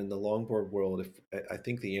 and in the longboard world, if I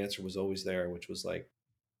think the answer was always there, which was like,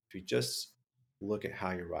 if you just look at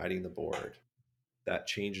how you're riding the board, that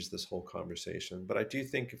changes this whole conversation. But I do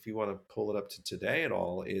think if you want to pull it up to today at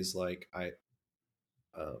all, is like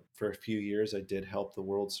for a few years I did help the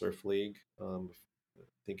World Surf League. I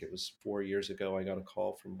think it was 4 years ago. I got a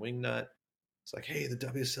call from Wingnut. It's like, hey, the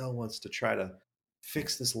WSL wants to try to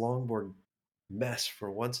fix this longboard mess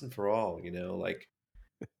for once and for all. Like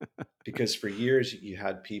because for years you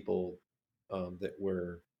had people that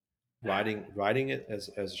were riding it as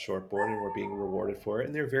a shortboard and were being rewarded for it,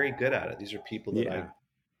 and they're very good at it. These are people that I Yeah.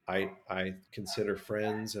 I I consider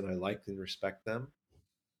friends, and I like and respect them,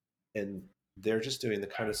 and they're just doing the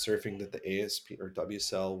kind of surfing that the ASP or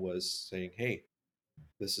WSL was saying, hey,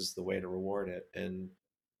 this is the way to reward it. And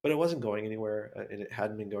but it wasn't going anywhere, and it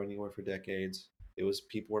hadn't been going anywhere for decades. It was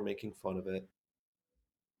people were making fun of it.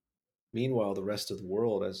 Meanwhile, the rest of the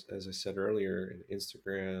world, as I said earlier, in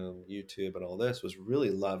Instagram, YouTube, and all this, was really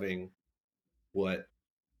loving what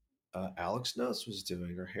Alex Nuss was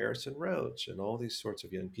doing, or Harrison Roach, and all these sorts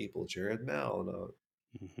of young people, Jared Mel, and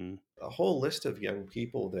Hmm. a whole list of young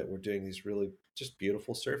people that were doing these really just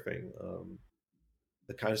beautiful surfing.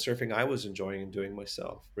 The kind of surfing I was enjoying and doing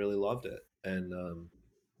myself. Really loved it. And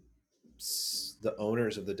the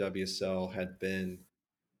owners of the WSL had been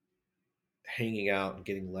hanging out and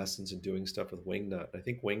getting lessons and doing stuff with Wingnut. I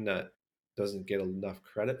think Wingnut doesn't get enough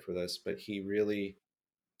credit for this, but he really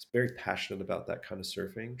is very passionate about that kind of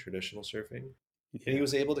surfing, traditional surfing. And he Yeah.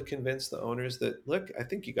 was able to convince the owners that, look, I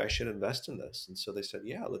think you guys should invest in this. And so they said,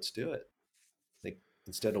 yeah, let's do it. Like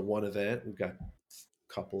instead of one event, we've got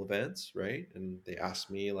a couple events, right? And they asked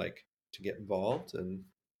me like to get involved. And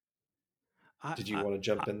I, did you I, want to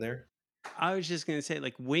I jump in there? I was just going to say,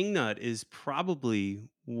 like, Wingnut is probably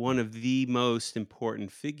one of the most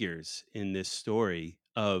important figures in this story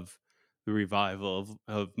of the revival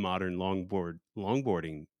of modern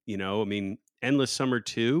longboarding. I mean, Endless Summer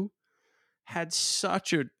 2 had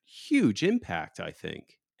such a huge impact, I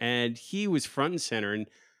think. And he was front and center. And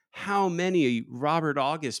how many Robert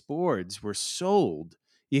August boards were sold,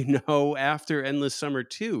 after Endless Summer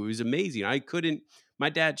 2? It was amazing. My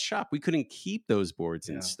dad's shop, we couldn't keep those boards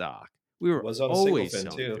in Yeah. stock. We He were was on a single always fin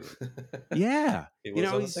selling too. through it. Yeah. He was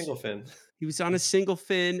on a He's single fin. he was on a single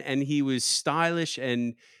fin and he was stylish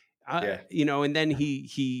and Yeah, and then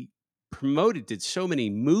he promoted did so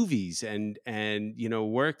many movies and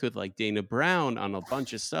worked with like Dana Brown on a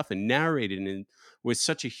bunch of stuff and narrated and was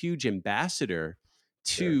such a huge ambassador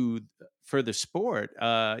sure. to for the sport.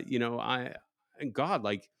 I and God,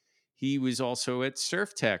 like he was also at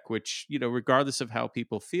Surf Tech, which regardless of how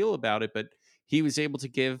people feel about it, but he was able to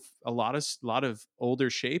give a lot of older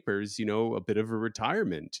shapers, a bit of a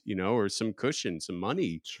retirement, or some cushion, some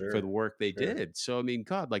money for the Sure. work they Sure. did. So I mean,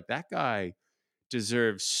 God, like that guy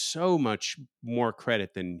deserves so much more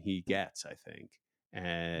credit than he gets, I think.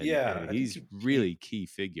 And Yeah, I think he's really key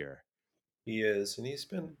figure. he is, and he's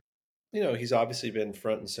been, he's obviously been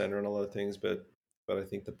front and center in a lot of things, but I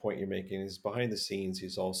think the point you're making is behind the scenes.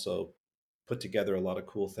 He's also put together a lot of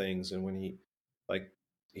cool things, and when like,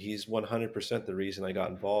 he's 100% the reason I got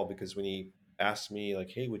involved, because when he asked me like,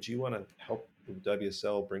 hey, would you want to help the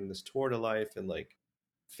WSL bring this tour to life and like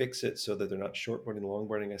fix it so that they're not shortboarding and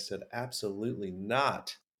longboarding, I said, absolutely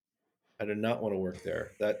not. I do not want to work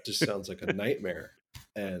there. That just sounds like a nightmare.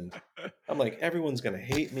 And I'm like, everyone's going to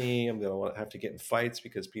hate me. I'm going to have to get in fights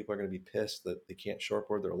because people are going to be pissed that they can't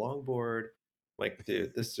shortboard their longboard. Like,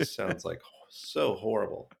 dude, this just sounds like so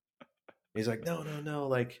horrible. He's like, no, no, no.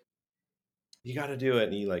 Like, you got to do it.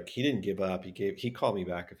 And he didn't give up. He called me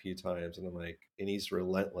back a few times, and I'm like, and he's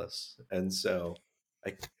relentless. And so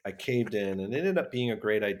I caved in, and it ended up being a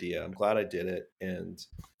great idea. I'm glad I did it. And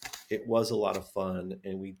it was a lot of fun.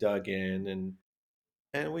 And we dug in,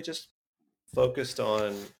 and we just focused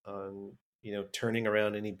on turning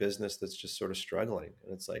around any business that's just sort of struggling.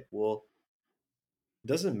 And it's like, well, it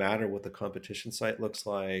doesn't matter what the competition site looks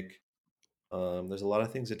like. There's a lot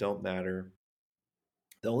of things that don't matter.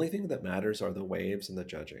 The only thing that matters are the waves and the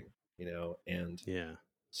judging. and Yeah.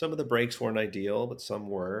 some of the breaks weren't ideal, but some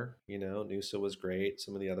were. Noosa was great.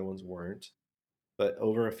 Some of the other ones weren't. But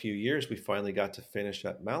over a few years, we finally got to finish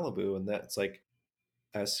at Malibu, and that's like,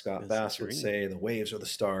 as Scott That's the Bass would dream. say, the waves are the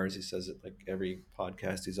stars. He says it like every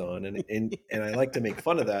podcast he's on, and I like to make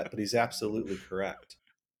fun of that, but he's absolutely correct.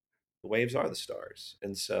 The waves are the stars,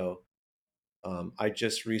 and so I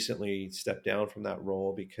just recently stepped down from that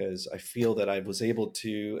role because I feel that I was able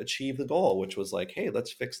to achieve the goal, which was like, hey,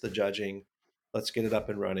 let's fix the judging, let's get it up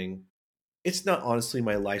and running. It's not honestly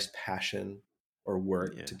my life's passion or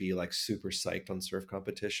work Yeah. to be like super psyched on surf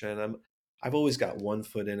competition. I've always got one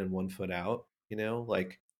foot in and one foot out,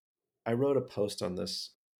 like I wrote a post on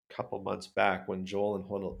this a couple months back when Joel and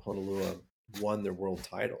Honolulu won their world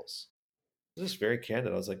titles. I was just very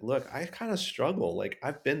candid. I was like, look, I kind of struggle. Like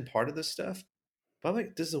I've been part of this stuff, but I'm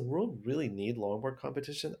like, does the world really need longboard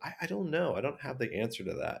competition? I don't know. I don't have the answer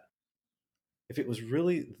to that. If it was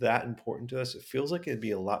really that important to us, it feels like it'd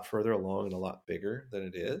be a lot further along and a lot bigger than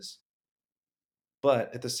it is.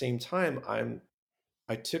 But at the same time,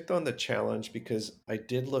 I took on the challenge because I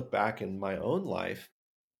did look back in my own life,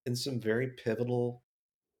 and some very pivotal,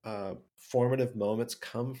 formative moments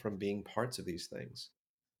come from being parts of these things.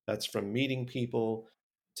 That's from meeting people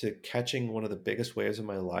to catching one of the biggest waves of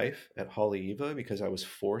my life at Haleiwa because I was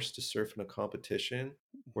forced to surf in a competition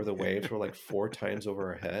where the waves were like 4 times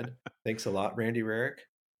over our head. Thanks a lot, Randy Rarick.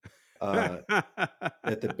 Uh,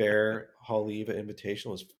 at the Bear Haleiwa Invitation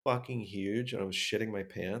was fucking huge, and I was shitting my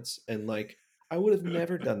pants. And like, I would have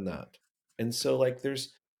never done that. And so, like, there's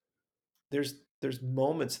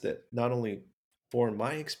moments that not only form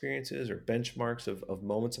my experiences or benchmarks of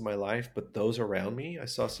moments in my life, but those around me. I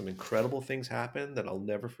saw some incredible things happen that I'll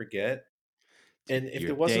never forget. Dude, And if your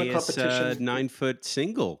there wasn't a Deus competition, 9-foot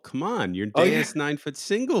single. Come on, your oh yeah, Deus 9-foot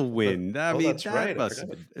single win. I oh mean, that's that right. I must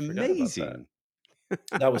forgot have been forgot about that. amazing.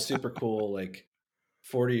 That was super cool. Like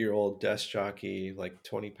 40-year-old desk jockey, like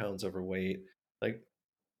 20 pounds overweight. Like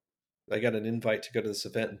I got an invite to go to this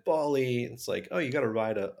event in Bali. It's like, oh, you got to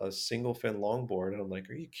ride a single fin longboard. And I'm like,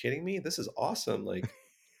 are you kidding me? This is awesome. Like,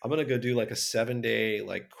 I'm going to go do like a 7-day,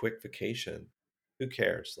 like quick vacation. Who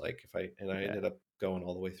cares? Like and I Yeah. ended up going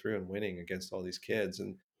all the way through and winning against all these kids.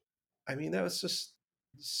 And I mean, that was just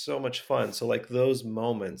so much fun. So like those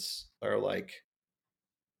moments are like,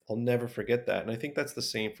 I'll never forget that. And I think that's the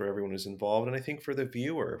same for everyone who's involved. And I think for the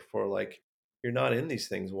viewer, for like, you're not in these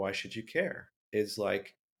things. Why should you care? Is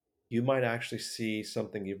like, you might actually see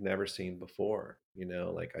something you've never seen before.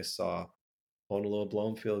 Like I saw Honolulu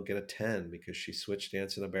Bloomfield get a 10 because she switched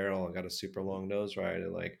dance in a barrel and got a super long nose ride.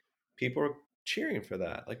 And like people are cheering for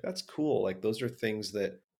that. Like that's cool. Like those are things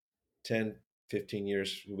that 10, 15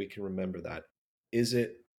 years we can remember that. Is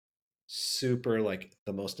it super like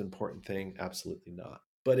the most important thing? Absolutely not.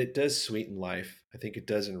 But it does sweeten life. I think it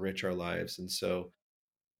does enrich our lives. And so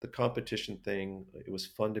the competition thing, it was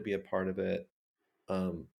fun to be a part of it.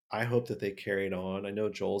 I hope that they carry it on. I know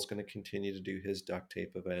Joel's going to continue to do his duct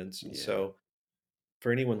tape events. And Yeah. so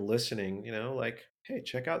for anyone listening, like, hey,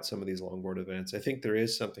 check out some of these longboard events. I think there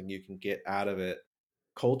is something you can get out of it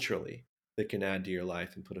culturally that can add to your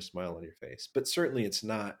life and put a smile on your face. But certainly it's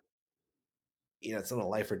not a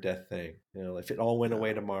life or death thing. If it all went away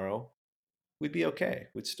No. tomorrow, we'd be okay.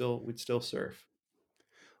 We'd still surf.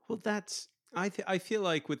 Well, I feel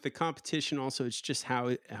like with the competition also it's just how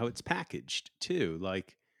it's packaged too.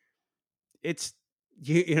 Like it's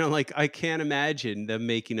like I can't imagine them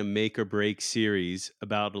making a make or break series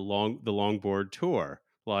about the longboard tour.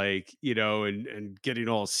 Like, and getting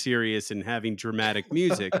all serious and having dramatic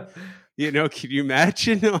music. Can you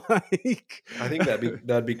imagine like I think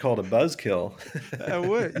that'd be called a buzzkill. I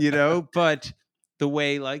would, but the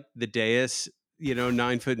way like the Deus,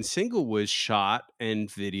 9-foot and single was shot and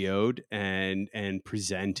videoed and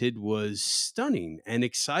presented was stunning and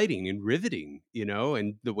exciting and riveting,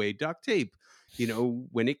 and the way duct tape,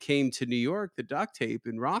 when it came to New York, the duct tape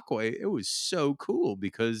in Rockaway, it was so cool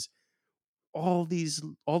because all the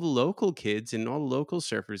local kids and all the local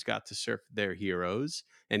surfers got to surf their heroes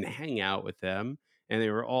and hang out with them, and they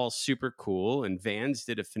were all super cool, and Vans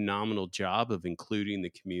did a phenomenal job of including the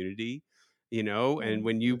community, and Well,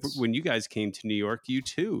 when you guys came to New York, you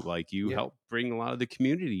too, like you yeah. helped bring a lot of the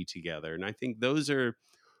community together, and I think those are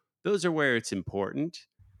where it's important,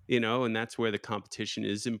 and that's where the competition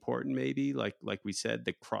is important, maybe like we said,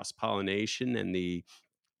 the cross pollination and the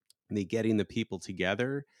getting the people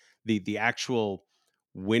together, the actual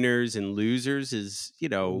winners and losers is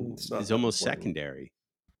It's not is that almost important. secondary.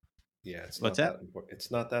 Yeah, it's What's not that? that important.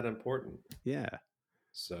 It's not that important. Yeah.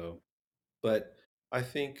 So, but I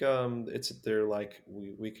think it's they're like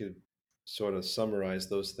we could sort of summarize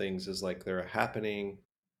those things as like they're a happening.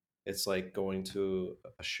 It's like going to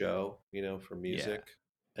a show, for Yeah. music,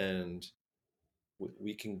 and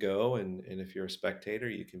we can go, and if you're a spectator,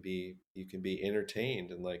 you can be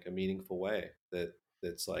entertained in like a meaningful way.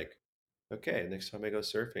 That's like, okay, next time I go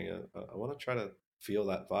surfing, I want to try to feel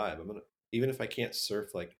that vibe. I'm gonna, even if I can't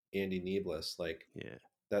surf like Andy Nieblas, like Yeah.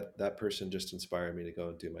 that person just inspired me to go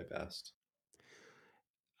and do my best.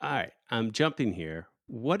 All right. I'm jumping here.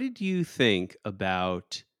 What did you think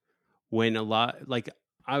about when a lot like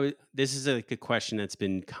this is like a question that's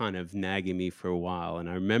been kind of nagging me for a while, and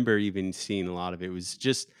I remember even seeing a lot of it was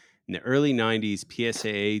just in the early 90s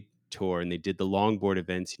PSAA tour, and they did the longboard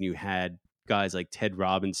events, and you had guys like Ted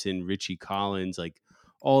Robinson, Richie Collins, like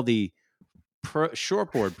all the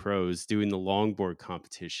shortboard pros doing the longboard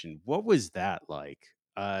competition. What was that like?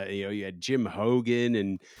 You had Jim Hogan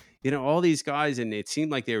and all these guys, and it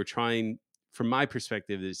seemed like they were trying. From my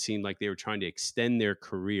perspective, it seemed like they were trying to extend their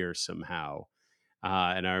career somehow.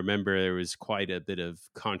 And I remember there was quite a bit of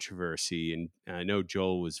controversy, and I know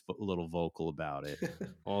Joel was a little vocal about it.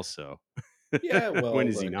 Also, Yeah, when well,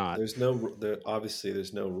 is he look, not? obviously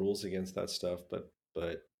there's no rules against that stuff, but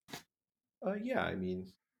yeah, I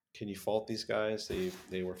mean, can you fault these guys?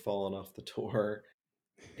 They were falling off the tour,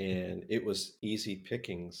 and it was easy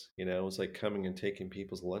pickings. It was like coming and taking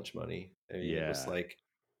people's lunch money. I mean, it was Yeah, like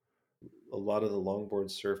a lot of the longboard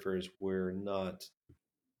surfers were not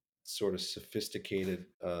sort of sophisticated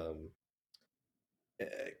eh,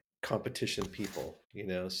 competition people.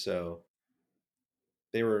 So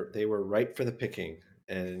they were ripe for the picking.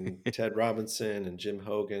 And Ted Robinson and Jim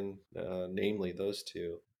Hogan, namely those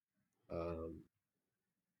two, um,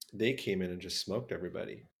 they came in and just smoked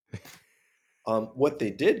everybody. What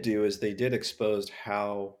they did do is they did expose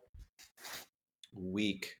how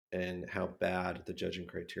weak and how bad the judging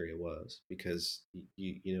criteria was, because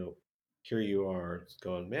here you are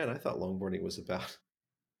going, man, I thought longboarding was about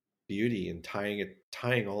beauty and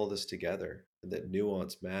tying all of this together, and that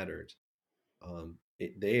nuance mattered.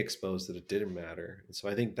 They exposed that it didn't matter, and so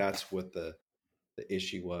I think that's what the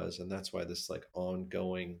issue was, and that's why this like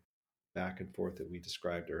ongoing back and forth that we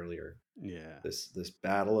described earlier, yeah, this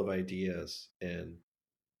battle of ideas. And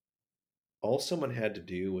all someone had to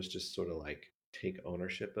do was just sort of like take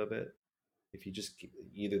ownership of it. If you just,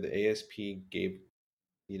 either the ASP gave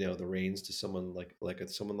the reins to someone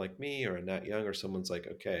someone like me or a Nat Young, or someone's like,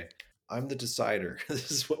 okay, I'm the decider. This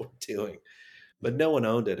is what we're doing. But no one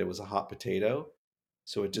owned it. It was a hot potato,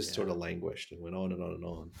 so it just sort yeah, of languished and went on and on and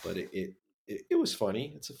on. But it was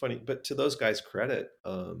funny. It's a funny, but to those guys' credit,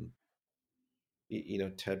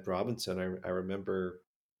 Ted Robinson. I remember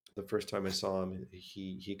the first time I saw him,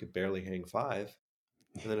 he could barely hang five,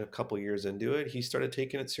 and then a couple years into it, he started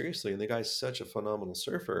taking it seriously. And the guy's such a phenomenal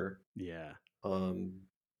surfer, yeah. um,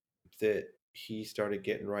 that he started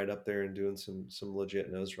getting right up there and doing some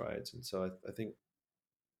legit nose rides. And so I think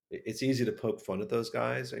it's easy to poke fun at those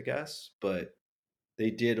guys, I guess, but they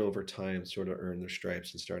did over time sort of earn their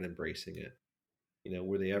stripes and start embracing it.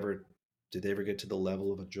 Were they ever Did they ever get to the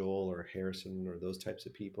level of a Joel or Harrison or those types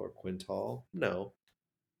of people, or Quintal? No.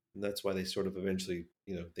 And that's why they sort of eventually,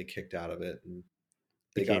 they kicked out of it, and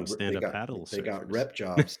they Became got stand they up got paddle they got surfers. rep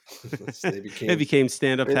jobs. they They became became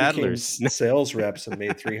stand up they became paddlers. sales reps and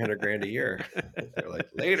made 300 grand a year. They're like,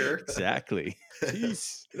 later. Exactly.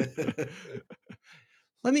 Jeez.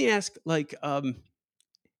 Let me ask, like,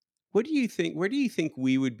 what do you think? Where do you think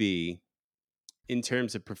we would be in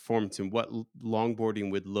terms of performance, and what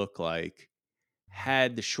longboarding would look like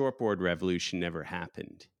had the shortboard revolution never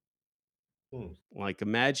happened? Hmm. Like,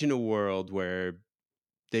 imagine a world where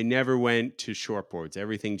they never went to shortboards;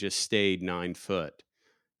 everything just stayed 9 foot.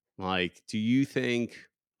 Like, do you think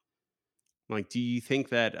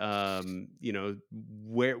that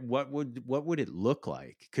where what would it look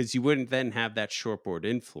like? Because you wouldn't then have that shortboard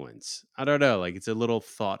influence. I don't know. Like, it's a little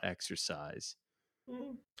thought exercise.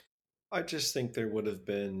 Hmm. I just think there would have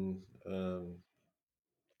been,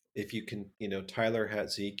 if you can, Tyler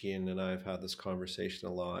Hatzikian and I have had this conversation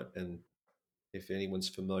a lot. And if anyone's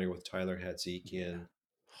familiar with Tyler Yeah. Hatzikian,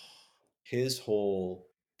 his whole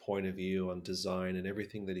point of view on design and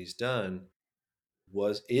everything that he's done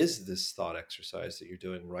is this thought exercise that you're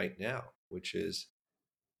doing right now, which is,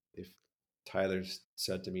 if Tyler's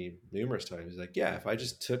said to me numerous times, he's like, yeah, if I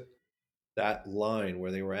just took that line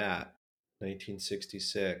where they were at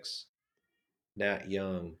 1966, Nat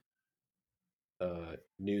Young,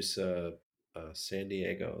 Noosa, San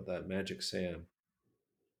Diego, that Magic Sam,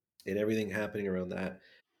 and everything happening around that,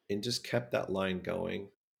 and just kept that line going,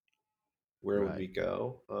 where would we Right.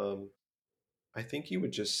 go? I think you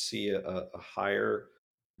would just see a higher,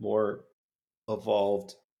 more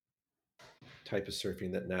evolved type of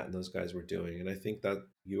surfing that Nat and those guys were doing. And I think that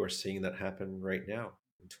you are seeing that happen right now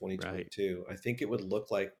in Right. 2022. I think it would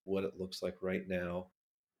look like what it looks like right now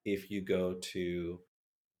if you go to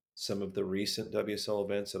some of the recent WSL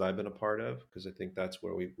events that I've been a part of, because I think that's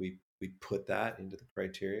where we put that into the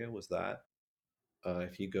criteria was that.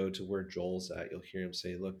 If you go to where Joel's at, you'll hear him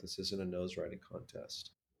say, look, this isn't a nose riding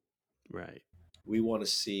contest. Right. We want to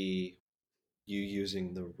see you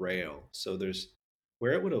using the rail. So there's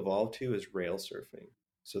where it would evolve to is rail surfing.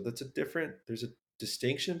 So there's a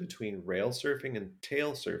distinction between rail surfing and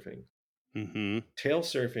tail surfing. Mm-hmm. Tail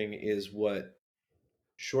surfing is what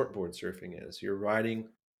shortboard surfing is. You're riding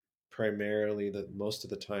primarily the most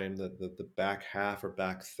of the time the back half or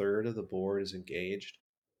back third of the board is engaged,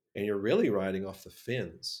 and you're really riding off the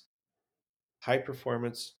fins. High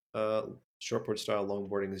performance shortboard style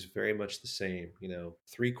longboarding is very much the same. You know,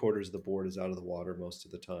 3/4 of the board is out of the water most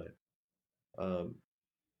of the time. Um,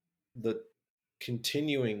 the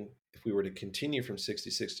continuing, if we were to continue from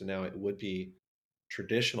 66 to now, it would be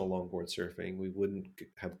traditional longboard surfing. We wouldn't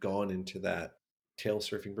have gone into that tail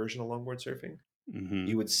surfing version of longboard surfing. Mm-hmm.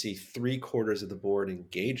 You would see 3/4 of the board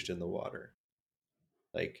engaged in the water.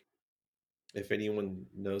 Like, if anyone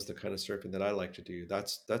knows the kind of surfing that I like to do,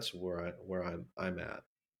 that's where I'm at.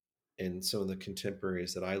 And some of the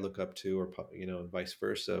contemporaries that I look up to, or and vice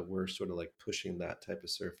versa, we're sort of like pushing that type of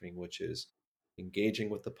surfing, which is engaging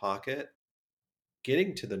with the pocket,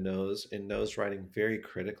 getting to the nose, and nose riding very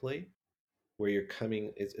critically, where you're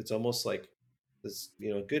coming. It's almost like this.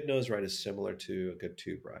 A good nose ride is similar to a good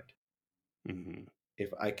tube ride. Mm-hmm.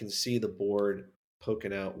 If I can see the board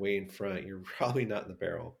poking out way in front, you're probably not in the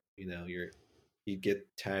barrel. You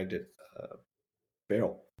get tagged at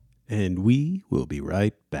barrel. And we will be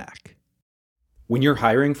right back. When you're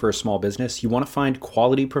hiring for a small business, you want to find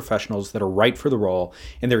quality professionals that are right for the role,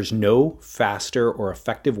 and there's no faster or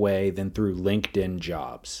effective way than through LinkedIn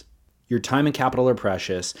Jobs. Your time and capital are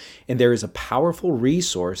precious, and there is a powerful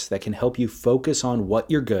resource that can help you focus on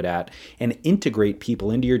what you're good at and integrate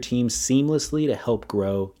people into your team seamlessly to help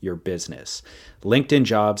grow your business. LinkedIn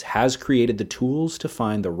Jobs has created the tools to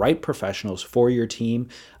find the right professionals for your team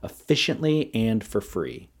efficiently and for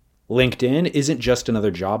free. LinkedIn isn't just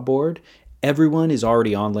another job board. Everyone is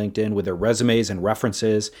already on LinkedIn with their resumes and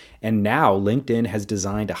references, and now LinkedIn has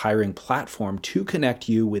designed a hiring platform to connect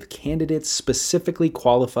you with candidates specifically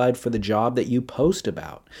qualified for the job that you post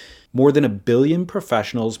about. More than 1 billion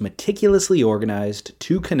professionals meticulously organized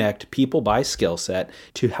to connect people by skill set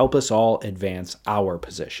to help us all advance our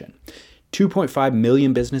position. 2.5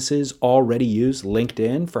 million businesses already use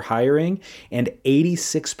LinkedIn for hiring, and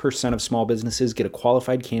 86% of small businesses get a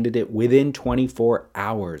qualified candidate within 24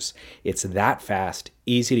 hours. It's that fast,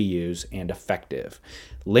 easy to use, and effective.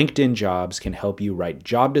 LinkedIn Jobs can help you write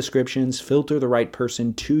job descriptions, filter the right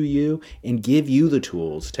person to you, and give you the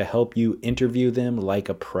tools to help you interview them like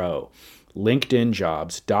a pro.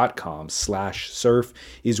 LinkedInjobs.com/surf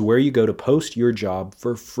is where you go to post your job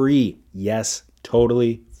for free. Yes,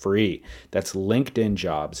 totally free. That's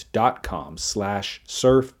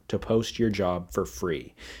linkedinjobs.com/surf to post your job for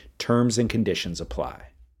free. Terms and conditions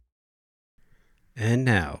apply. And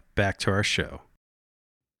now back to our show.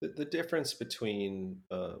 The difference between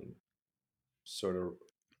sort of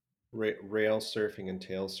rail surfing and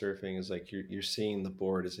tail surfing is like you're seeing the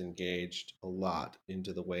board is engaged a lot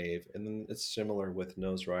into the wave, and then it's similar with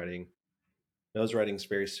nose riding. Nose riding is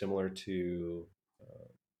very similar to uh,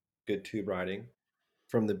 good tube riding.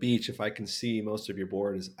 From the beach, if I can see most of your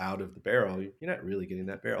board is out of the barrel, you're not really getting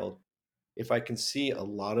that barrel. If I can see a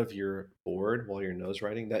lot of your board while you're nose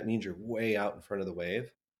riding, that means you're way out in front of the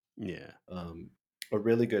wave. Yeah. Um, a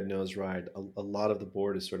really good nose ride, a lot of the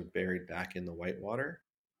board is sort of buried back in the white water.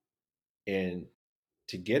 And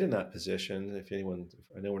to get in that position,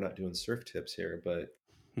 I know we're not doing surf tips here, but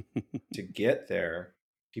to get there,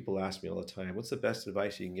 people ask me all the time, what's the best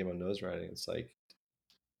advice you can give on nose riding? It's like,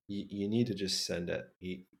 you need to just send it.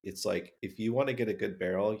 It's like, if you want to get a good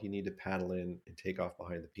barrel, you need to paddle in and take off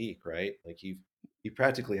behind the peak, right? Like you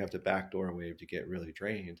practically have to backdoor a wave to get really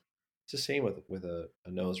drained. It's the same with a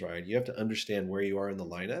nose ride. You have to understand where you are in the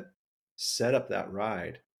lineup, set up that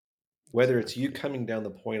ride, whether it's you Exactly. coming down the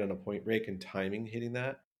point on a point break and timing hitting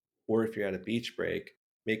that, or if you're at a beach break,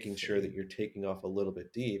 making sure that Same. you're taking off a little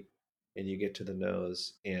bit deep and you get to the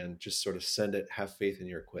nose and just sort of send it, have faith in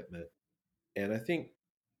your equipment. And I think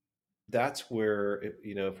that's where,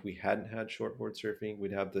 if we hadn't had shortboard surfing,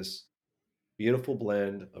 we'd have this beautiful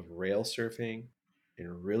blend of rail surfing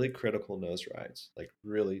and really critical nose rides, like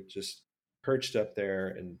really just perched up there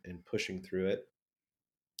and pushing through it.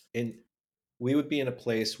 And we would be in a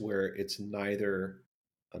place where it's neither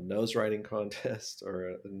a nose riding contest or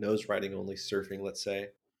a nose riding only surfing, let's say,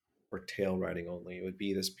 or tail riding only. It would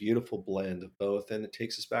be this beautiful blend of both. And it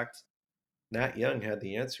takes us back. Nat Young had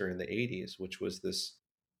the answer in the 80s, which was this,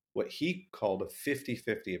 what he called a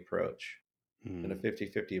 50-50 approach. And a Mm.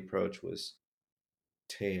 50-50 approach was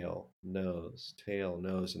tail, nose,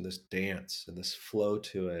 and this dance and this flow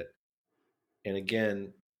to it. And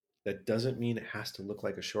again, that doesn't mean it has to look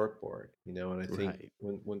like a shortboard, you know. And I think Right.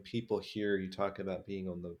 when people hear you talk about being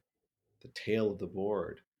on the tail of the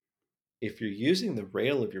board, if you're using the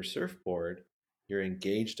rail of your surfboard, you're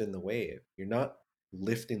engaged in the wave. You're not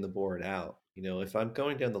lifting the board out. You know, if I'm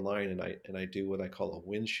going down the line and I do what I call a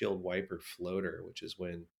windshield wiper floater, which is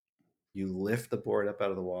when you lift the board up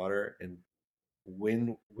out of the water and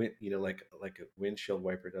wind, you know, like a windshield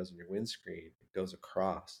wiper does in your windscreen, it goes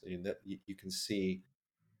across. And that you can see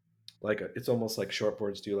like it's almost like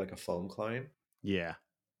shortboards do like a foam climb. Yeah.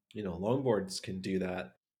 You know, longboards can do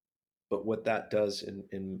that. But what that does,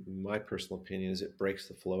 in my personal opinion, is it breaks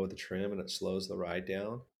the flow of the trim and it slows the ride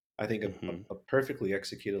down. I think Hmm. a perfectly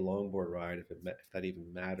executed longboard ride, if that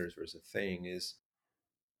even matters or is a thing, is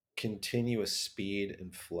continuous speed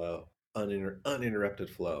and flow, uninterrupted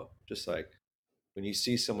flow. Just like when you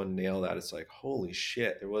see someone nail that, it's like, holy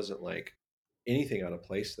shit, there wasn't like anything out of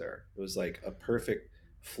place there. It was like a perfect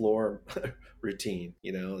floor routine,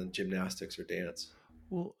 you know, in gymnastics or dance.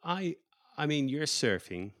 Well, I mean, your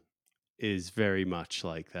surfing is very much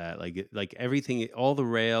like that. Like like everything, all the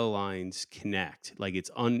rail lines connect. Like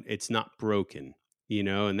it's not broken, you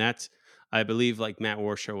know. And that's, I believe, like Matt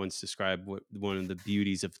Warshaw once described, what one of the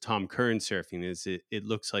beauties of Tom Curren surfing is, it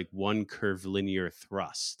looks like one curvilinear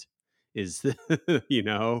thrust. Is the you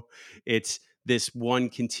know, it's this one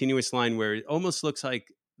continuous line where it almost looks like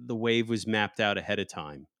the wave was mapped out ahead of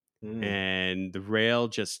time, Mm, and the rail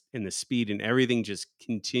just, and the speed and everything just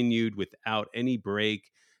continued without any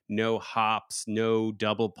break, no hops, no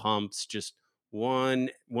double pumps, just one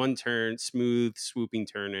turn, smooth swooping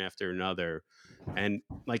turn after another. And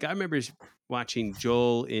like, I remember watching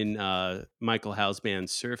Joel in Michael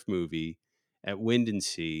Houseman's surf movie at Wind and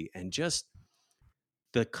Sea, and just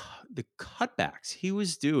the cutbacks he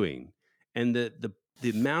was doing, and the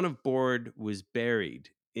amount of board was buried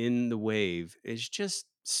in the wave is just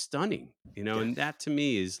stunning, you know. yeah. And that to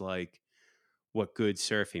me is like what good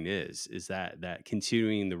surfing is that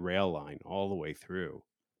continuing the rail line all the way through.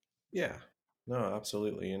 Yeah, no,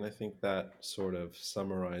 absolutely. And I think that sort of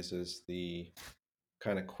summarizes the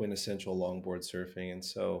kind of quintessential longboard surfing. And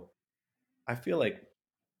so I feel like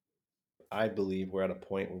I believe we're at a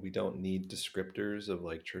point where we don't need descriptors of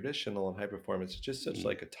like traditional and high performance. It's just such Mm,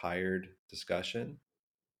 like a tired discussion.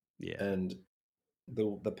 yeah. And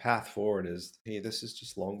the path forward is, hey, this is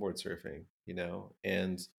just longboard surfing, you know,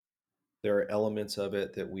 and there are elements of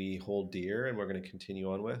it that we hold dear and we're going to continue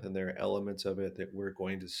on with, and there are elements of it that we're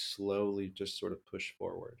going to slowly just sort of push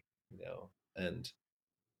forward, you know. And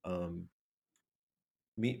um,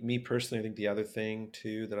 me personally, I think the other thing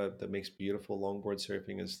too that makes beautiful longboard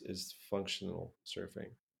surfing is functional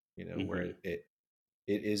surfing, you know, where Hmm. it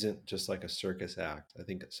isn't just like a circus act. I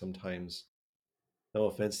think sometimes, no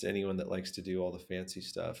offense to anyone that likes to do all the fancy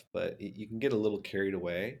stuff, but you can get a little carried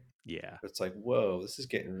away. Yeah. It's like, whoa, this is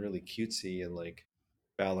getting really cutesy and like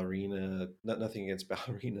ballerina. Nothing against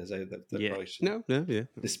ballerinas. That Yeah. probably shouldn't No, no, yeah.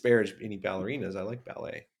 disparage any ballerinas. I like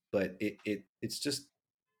ballet, but it's just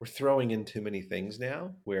we're throwing in too many things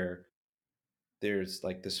now. Where there's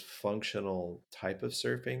like this functional type of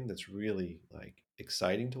surfing that's really like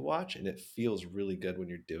exciting to watch, and it feels really good when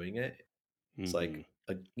you're doing it. It's Hmm. like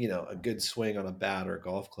a good swing on a bat or a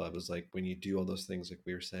golf club is like when you do all those things like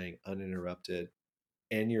we were saying, uninterrupted,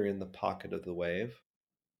 and you're in the pocket of the wave.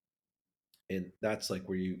 And that's like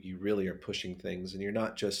where you really are pushing things, and you're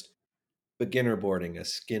not just beginner boarding,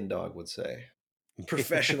 as Skin Dog would say.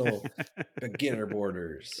 Professional beginner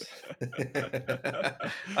boarders.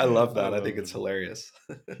 I love I that. I think love it's him. hilarious.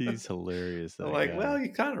 He's hilarious, I'm that like, well, guy.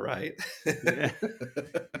 you're kind of right. Yeah.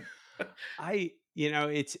 You know,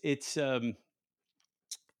 it's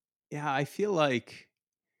yeah, I feel like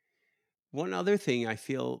one other thing I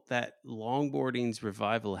feel that longboarding's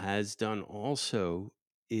revival has done also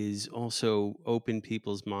is also open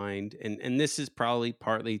people's mind, and this is probably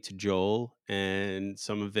partly to Joel and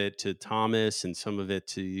some of it to Thomas and some of it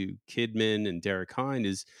to Kidman and Derek Hine,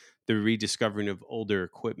 is the rediscovering of older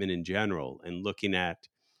equipment in general, and looking at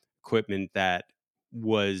equipment that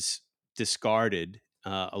was discarded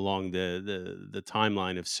along the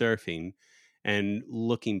timeline of surfing, and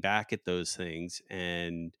looking back at those things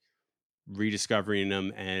and rediscovering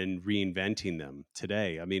them and reinventing them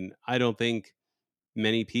today. I mean, I don't think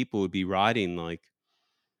many people would be riding like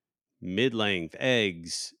mid-length,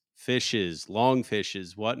 eggs, fishes, long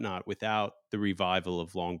fishes, whatnot, without the revival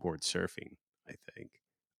of longboard surfing. I think.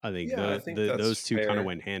 I think Yeah, I think that's those two kind of fair.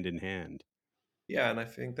 went hand in hand. Yeah, and I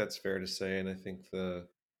think that's fair to say. And I think the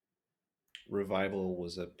revival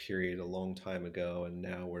was a period a long time ago, and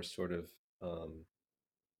now we're sort of, um,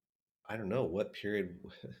 I don't know what period.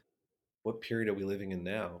 What period are we living in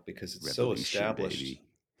now? Because it's so Revolution, established. baby.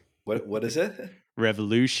 What is it?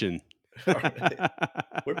 Revolution.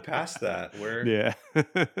 We're past that. Yeah.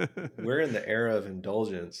 We're in the era of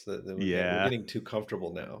indulgence that we're Yeah. getting too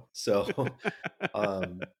comfortable now. So,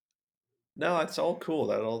 um, no, it's all cool.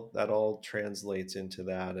 That all translates into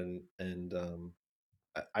that, and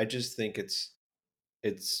I just think it's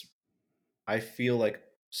I feel like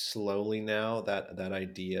slowly now that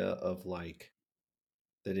idea of like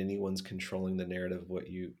that anyone's controlling the narrative of what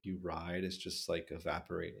you ride is just like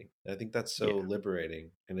evaporating. And I think that's so Yeah.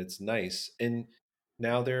 liberating and it's nice. And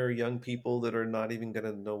now there are young people that are not even going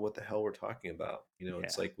to know what the hell we're talking about.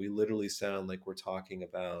 It's Yeah. like we literally sound like we're talking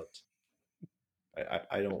about.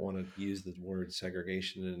 I don't want to use the word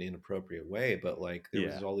segregation in an inappropriate way, but like there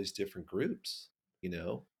was Yeah. all these different groups,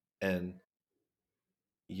 and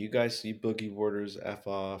you guys, you boogie boarders, f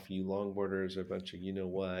off. You longboarders are a bunch of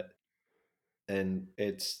what, and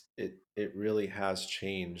it really has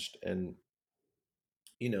changed. And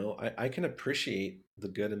I can appreciate the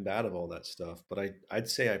good and bad of all that stuff, but I'd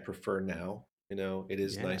say I prefer now. It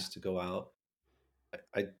is Yeah. nice to go out.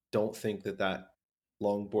 I don't think that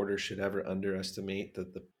longboarder should ever underestimate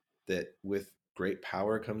that with great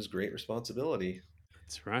power comes great responsibility.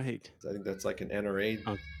 That's right. I think that's like an NRA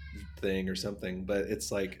Um, thing or something, but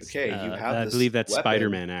it's like, okay, you have I this believe that's weapon.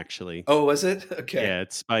 Spider-Man, actually. Oh, was it? Okay. Yeah,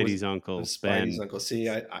 it's Was Spidey's it uncle, was Spidey's Ben. uncle? See,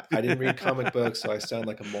 I didn't read comic books, so I sound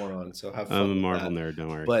like a moron. So have I'm fun a with Marvel that. nerd, don't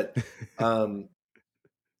worry. But um,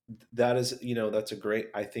 that is, that's a great.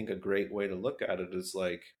 I think a great way to look at it is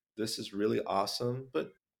like this is really awesome,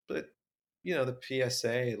 but the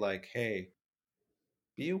PSA, like, hey,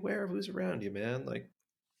 be aware of who's around you, man. Like,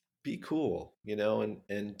 be cool,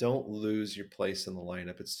 and don't lose your place in the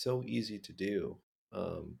lineup. It's so easy to do.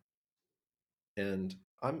 Um, and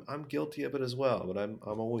I'm guilty of it as well, but I'm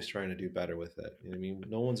always trying to do better with it. I mean,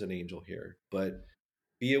 no one's an angel here, but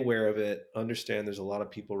be aware of it. Understand there's a lot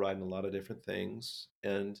of people riding a lot of different things,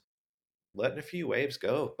 and letting a few waves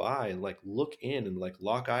go by, and like look in and like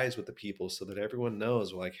lock eyes with the people so that everyone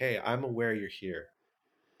knows, like, hey, I'm aware you're here.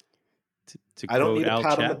 To I don't quote need a Al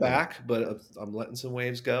pat on the Chapman, back, but I'm letting some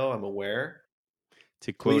waves go. I'm aware.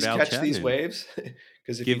 to quote Please Al catch these Chapman, waves,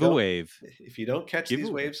 because give a wave, if you don't catch give a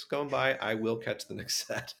these wave, waves going by, I will catch the next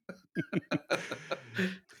set.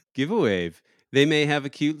 give a wave. They may have a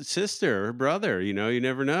cute sister or brother. You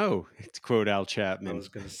never know. To quote Al I Chapman was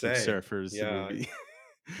gonna from say, Surfers, the yeah, movie.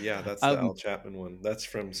 yeah, that's the um, Al Chapman one. That's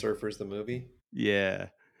from Surfers the movie. yeah.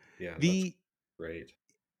 Yeah, that's The great.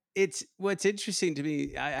 It's what's interesting to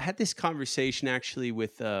me. I had this conversation actually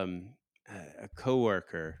with a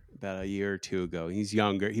coworker about a year or two ago. He's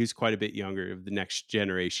younger. He was quite a bit younger, of the next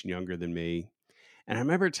generation younger than me. And I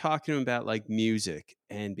remember talking to him about like music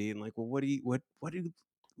and being like, "Well, what do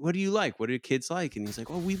you like? What do kids like?" And he's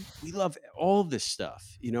like, "Oh, we love all this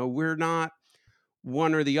stuff. We're not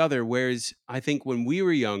one or the other." Whereas I think when we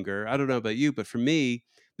were younger, I don't know about you, but for me,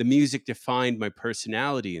 the music defined my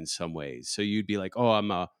personality in some ways. So you'd be like, "Oh,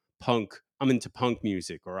 I'm into punk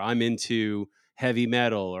music, or I'm into heavy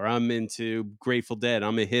metal, or I'm into Grateful Dead,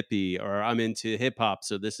 I'm a hippie, or I'm into hip hop.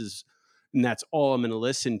 So and that's all I'm going to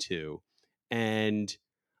listen to." And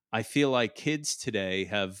I feel like kids today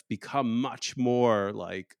have become much more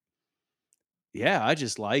like, yeah, I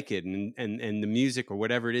just like it, and the music or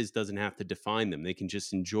whatever it is doesn't have to define them. They can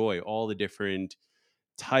just enjoy all the different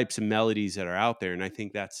types of melodies that are out there, and I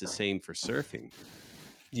think that's the same for surfing.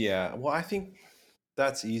 Yeah, well, I think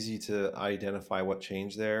that's easy to identify what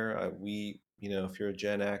changed there. If you're a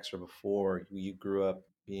Gen X or before, you grew up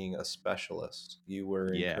being a specialist. You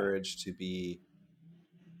were Yeah. encouraged to be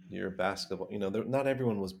your basketball. Not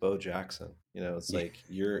everyone was Bo Jackson. It's Yeah. like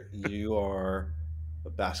you are a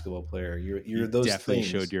basketball player. You're You those definitely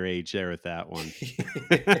showed things. your age there with that one.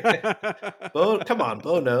 Bo, come on,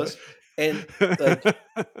 Bo knows. And like,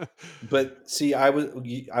 but see, I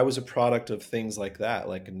was a product of things like that,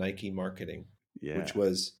 like Nike marketing, which Yeah.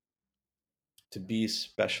 was to be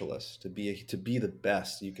specialist, to be the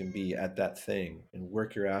best you can be at that thing and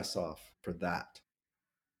work your ass off for that.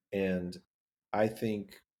 And I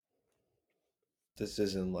think this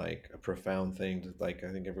isn't like a profound thing to like,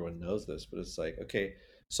 I think everyone knows this, but it's like, okay,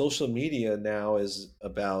 social media now is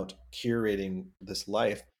about curating this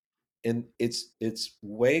life and it's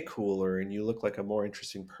way cooler, and you look like a more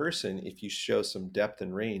interesting person if you show some depth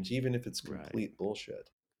and range, even if it's Right. complete bullshit.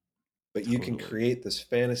 But you can Totally. create this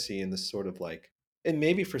fantasy and this sort of like, and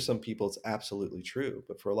maybe for some people it's absolutely true,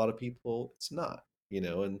 but for a lot of people it's not,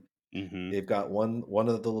 and Hmm. they've got one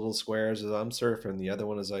of the little squares is I'm surfing, the other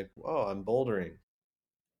one is like, oh, I'm bouldering,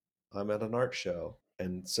 I'm at an art show.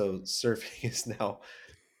 And so surfing is now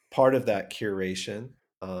part of that curation.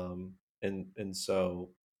 And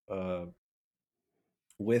so uh,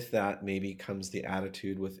 with that maybe comes the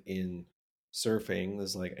attitude within surfing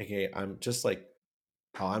is like, okay, I'm just like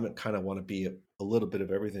how I'm kind of want to be a little bit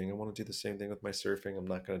of everything. I want to do the same thing with my surfing. I'm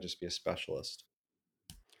not going to just be a specialist.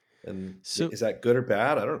 And So is that good or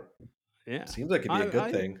bad? I don't. yeah, Seems like it'd be I a good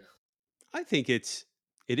I thing. I think it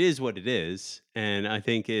is what it is, and I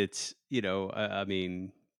think it's I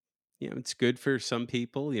mean it's good for some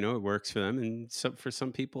people. It works for them, and for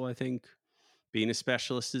some people, I think being a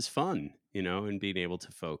specialist is fun. And being able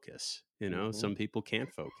to focus. Hmm. Some people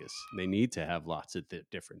can't focus; they need to have lots of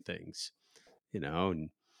different things.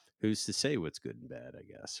 And who's to say what's good and bad? I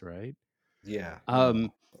guess, right? Yeah. Um, No.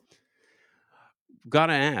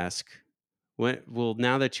 Gotta ask. Well,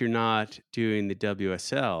 now that you're not doing the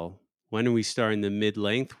WSL, when are we starting the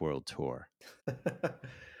mid-length world tour?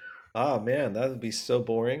 Oh man, that would be so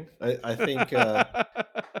boring. I think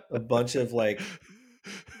a bunch of like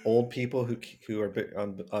old people who are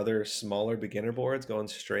on other smaller beginner boards going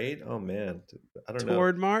straight. Oh man, I don't know.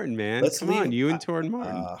 Torrid Martin, man. Let's Come on, leave. you and Torrid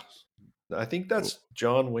Martin. Uh, I think that's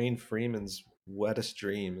John Wayne Freeman's wettest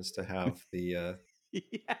dream is to have the.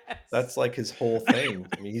 Yes. That's like his whole thing.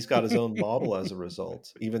 I mean, he's got his own model as a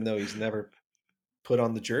result, even though he's never put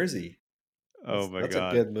on the jersey. Oh That's my that's a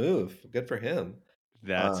god. good move. Good for him.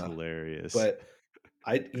 That's Uh, hilarious. but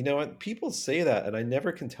you know what? People say that, and I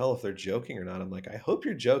never can tell if they're joking or not. I'm like, I hope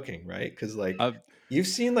you're joking, right? Because like Uh, you've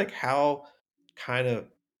seen like how kind of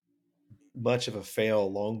much of a fail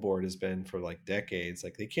longboard has been for like decades.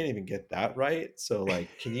 Like they can't even get that right. So like,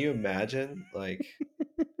 can you imagine? Like,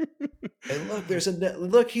 and look, there's a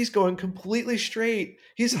look. He's going completely straight.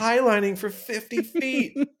 He's highlining for 50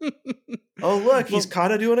 feet. Oh, look, he's well,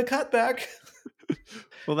 kind of doing a cutback.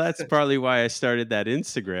 well, that's partly why I started that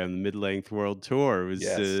Instagram, the mid-length world tour, was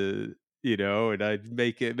Yes. and I'd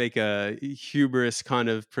make a humorous kind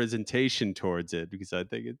of presentation towards it because I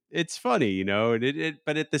think it's funny, and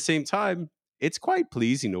but at the same time, it's quite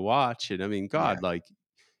pleasing to watch. And I mean, Yeah. God, like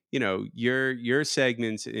your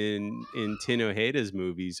segments in Tin Ojeda's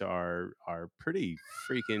movies are pretty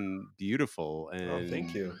freaking beautiful Oh, thank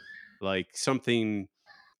and you. like something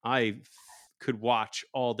I could watch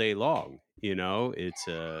all day long.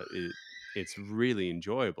 It's really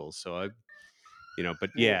enjoyable. So but Well,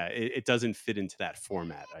 yeah, it doesn't fit into that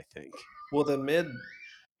format, I think. well, the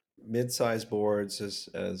mid-size boards,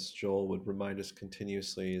 as Joel would remind us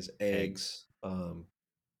continuously, is Eggs, eggs.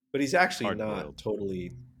 But he's actually hard not boiled.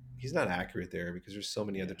 totally. He's not accurate there because there's so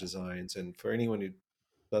many other Yeah. designs. And for anyone who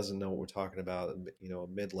doesn't know what we're talking about, a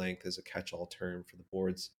mid-length is a catch-all term for the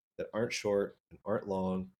boards that aren't short and aren't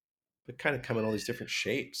long, but kind of come in all these different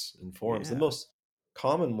shapes and forms. The Yeah. most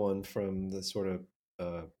common one from the sort of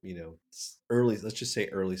early, let's just say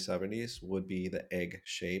early 70s, would be the egg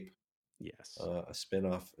shape. Yes. A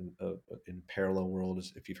spin-off in parallel world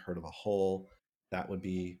is if you've heard of a hole, that would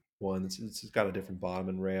be one. It's got a different bottom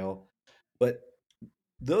and rail, but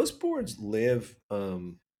those boards live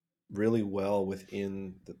really well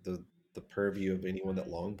within the purview of anyone that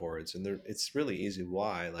longboards, and it's really easy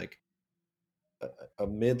why. Like a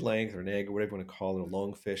mid-length or an egg or whatever you want to call it, a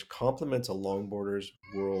longfish complements a longboarder's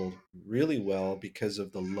world really well because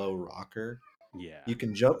of the low rocker. Yeah. You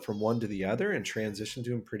can jump from one to the other and transition to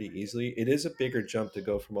them pretty easily. It is a bigger jump to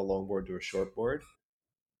go from a longboard to a shortboard.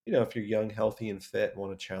 If you're young, healthy, and fit and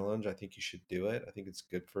want to challenge, I think you should do it. I think it's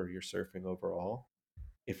good for your surfing overall.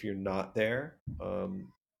 If you're not there,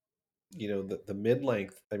 the mid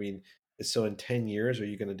length. I mean, so in 10 years, are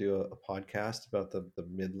you going to do a podcast about the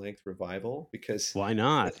mid length revival? Because Why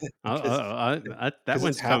not? because That because it's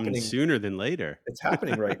one's coming happening. sooner than later. It's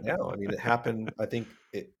happening right now. I mean, it happened. I think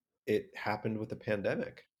it happened with the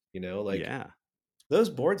pandemic. Like Yeah. those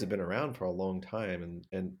boards have been around for a long time,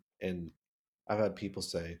 and I've had people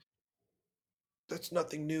say that's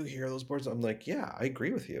nothing new here. Those boards. I'm like, yeah, I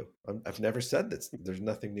agree with you. I've never said that there's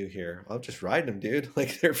nothing new here. I'm just riding them, dude.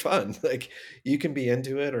 Like they're fun. Like you can be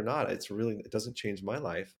into it or not. It doesn't change my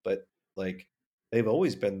life, but like they've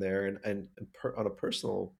always been there. And on a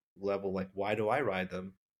personal level, like why do I ride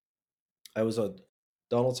them? I was a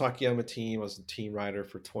Donald Takayama team. I was a team rider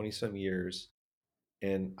for 20 some years,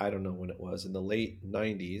 and I don't know when it was in the late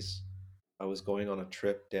 90s. I was going on a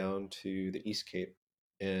trip down to the East Cape,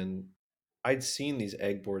 And I'd seen these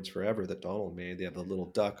egg boards forever that Donald made. They have the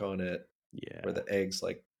little duck on it where Yeah. the egg's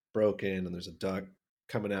like broken and there's a duck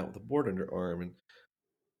coming out with a board under arm. And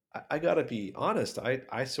I gotta be honest,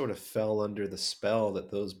 I sort of fell under the spell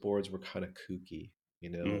that those boards were kind of kooky,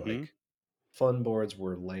 Mm-hmm. like fun boards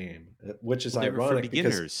were lame, which is Well, they were for ironic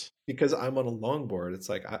beginners. because I'm on a longboard. It's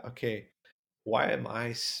like, okay, why am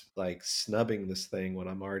I like snubbing this thing when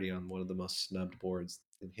I'm already on one of the most snubbed boards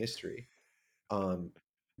in history? Um,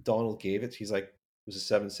 Donald gave it. He's like, it was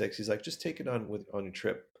a 7.6. He's like, just take it on your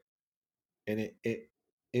trip, and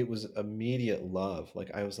it was immediate love. Like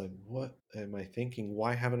I was like, what am I thinking?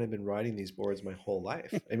 Why haven't I been riding these boards my whole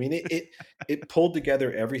life? I mean, it pulled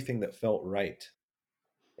together everything that felt right,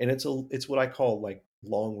 and it's what I call like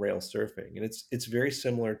long rail surfing, and it's very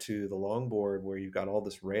similar to the longboard where you've got all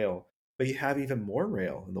this rail, but you have even more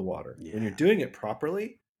rail in the water when you're Yeah. doing it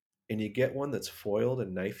properly, and you get one that's foiled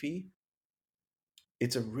and knifey.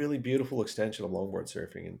 It's a really beautiful extension of longboard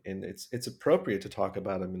surfing, and it's appropriate to talk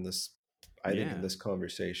about them in this, I think, in Yeah. this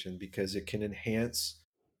conversation because it can enhance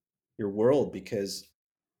your world because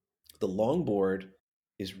the longboard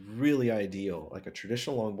is really ideal, like a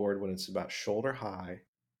traditional longboard when it's about shoulder high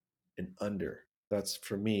and under. That's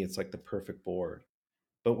for me, it's like the perfect board.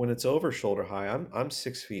 But when it's over shoulder high, I'm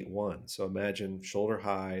 6 feet one. So imagine shoulder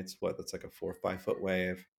high, it's what, that's like a 4 or 5 foot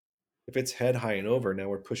wave. If it's head high and over, now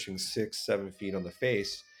we're pushing 6, 7 feet on the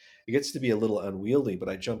face. It gets to be a little unwieldy, but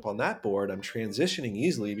I jump on that board. I'm transitioning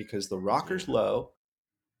easily because the rocker's Yeah. low.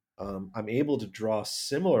 I'm able to draw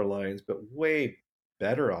similar lines, but way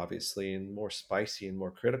better, obviously, and more spicy and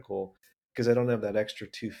more critical because I don't have that extra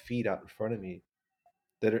 2 feet out in front of me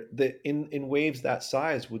that in waves that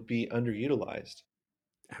size would be underutilized.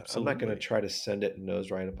 I'm not going to Absolutely. try to send it nose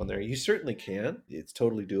right up on there. You certainly can. It's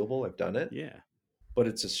totally doable. I've done it, Yeah. but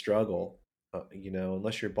it's a struggle.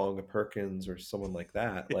 Unless you're Bonga Perkins or someone like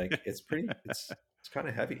that, like it's kind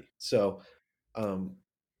of heavy. So, um,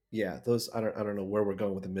 yeah, those I don't know where we're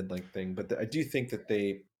going with the mid length thing, but I do think that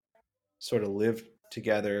they sort of live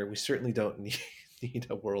together. We certainly don't need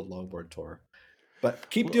a world longboard tour, but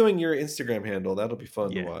keep Well, doing your Instagram handle. That'll be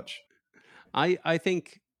fun to yeah. watch. I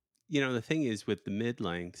think, the thing is with the mid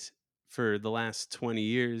lengths for the last 20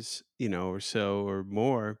 years, or so or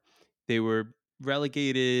more, they were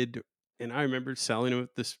relegated. And I remember selling them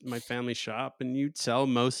at my family shop, and you'd sell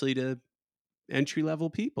mostly to entry level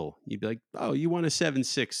people. You'd be like, oh, you want a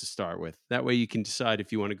 7.6 to start with. That way you can decide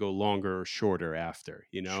if you want to go longer or shorter after,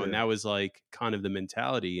 and Sure. that was like kind of the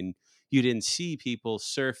mentality. And you didn't see people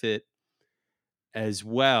surf it as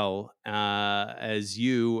well as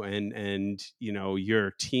you and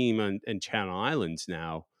your team and Channel Islands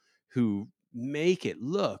now, who make it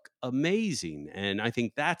look amazing. And I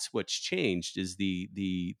think that's what's changed is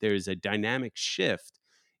there's a dynamic shift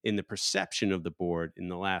in the perception of the board in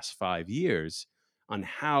the last 5 years on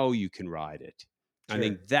how you can ride it. I Sure.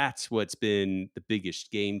 think that's what's been the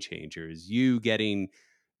biggest game changer is you getting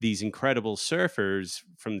these incredible surfers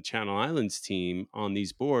from the Channel Islands team on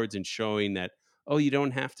these boards and showing that, oh, you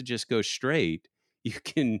don't have to just go straight. You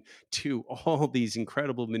can do all these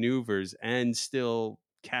incredible maneuvers and still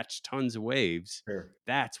catch tons of waves. Sure.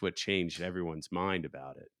 That's what changed everyone's mind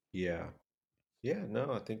about it. Yeah. Yeah,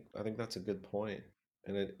 no, I think that's a good point.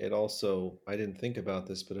 And it also, I didn't think about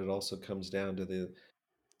this, but it also comes down to the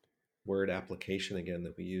word application again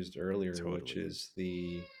that we used earlier, which Totally. is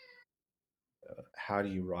the how do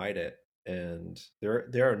you write it? And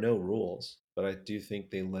there are no rules, but I do think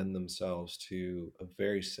they lend themselves to a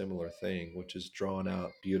very similar thing, which is drawn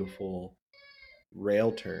out beautiful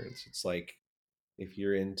rail turns. It's like if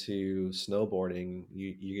you're into snowboarding,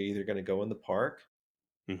 you're either going to go in the park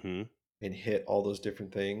Hmm. and hit all those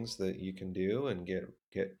different things that you can do and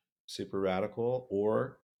get super radical,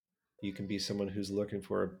 or you can be someone who's looking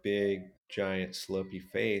for a big giant slopey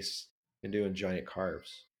face and doing giant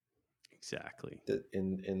carves. Exactly. That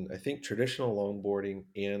in I think traditional longboarding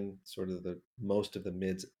and sort of the most of the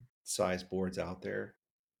mid size boards out there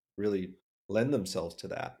really lend themselves to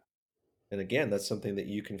that. And again, that's something that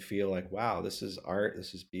you can feel like, wow, this is art,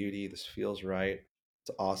 this is beauty, this feels right.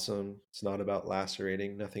 It's awesome. It's not about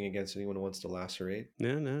lacerating. Nothing against anyone who wants to lacerate.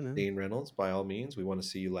 No, no, no. Dane Reynolds, by all means, we want to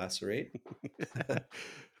see you lacerate,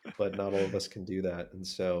 but not all of us can do that. And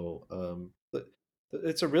so, but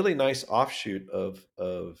it's a really nice offshoot of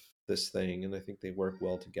this thing, and I think they work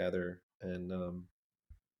well together. And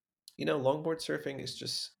longboard surfing is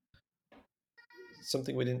just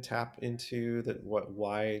something we didn't tap into. That what?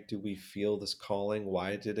 Why do we feel this calling?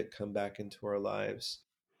 Why did it come back into our lives?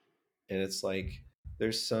 And it's like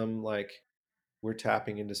there's some like we're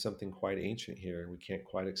tapping into something quite ancient here. We can't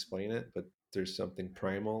quite explain it, but there's something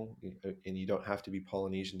primal, and you don't have to be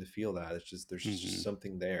Polynesian to feel that. It's just there's just Hmm.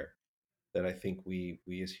 something there that I think we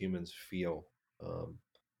as humans feel,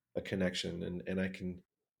 a connection, and I can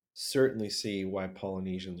certainly see why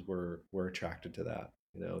Polynesians were attracted to that.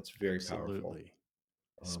 It's very powerful. Absolutely.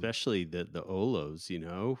 Um, Especially the Olos,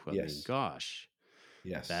 I mean, yes, gosh,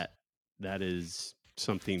 yes, that that is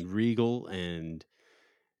something regal, and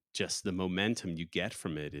just the momentum you get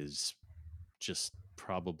from it is just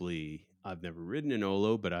probably, I've never ridden an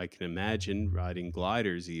Olo, but I can imagine riding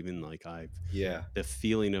gliders even, like yeah, the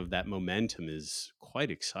feeling of that momentum is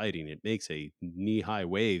quite exciting. It makes a knee-high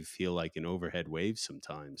wave feel like an overhead wave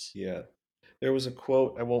sometimes. yeah. There was a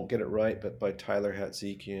quote, I won't get it right, but by Tyler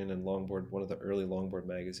Hatzikian in Longboard, one of the early longboard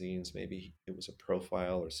magazines. Maybe it was a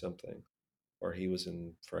profile or something, or he was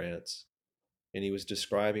in France, and he was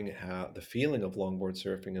describing how the feeling of longboard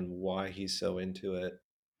surfing and why he's so into it.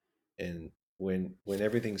 And when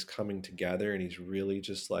everything's coming together and he's really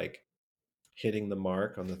just like hitting the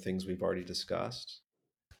mark on the things we've already discussed,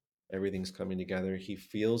 everything's coming together. He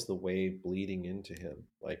feels the wave bleeding into him,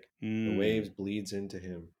 like the waves Mm, bleeds into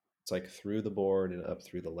him. It's like through the board and up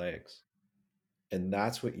through the legs, and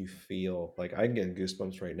that's what you feel. Like I'm getting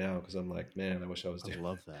goosebumps right now because I'm like, man, I wish I was I doing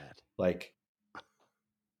love that. like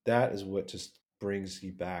that. Is what just brings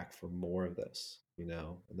you back for more of this, and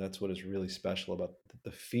that's what is really special about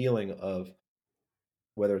the feeling of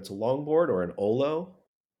whether it's a longboard or an Olo,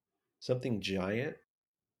 something giant.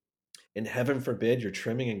 And heaven forbid you're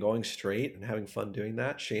trimming and going straight and having fun doing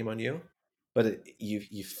that. Shame on you. But you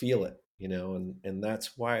feel it, and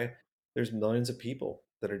that's why there's millions of people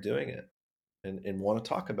that are doing it and want to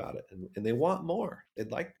talk about it, and they want more.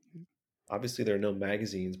 They'd like, obviously there are no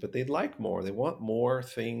magazines, but they'd like more. They want more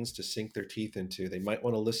things to sink their teeth into. They might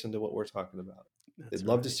want to listen to what we're talking about. They'd That's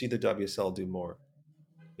love to right. see the WSL do more,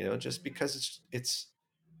 just because it's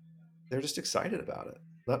they're just excited about it.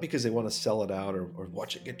 Not because they want to sell it out or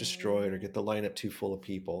watch it get destroyed or get the lineup too full of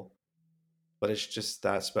people, but it's just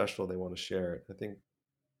that special. They want to share it.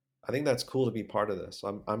 I think that's cool to be part of this.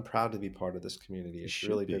 I'm proud to be part of this community. You It's should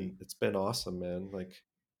really be. been awesome, man. Like,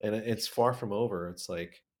 and You it's far from over. It's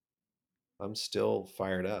like I'm still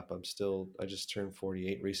fired up. I just turned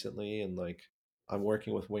 48 recently, and like I'm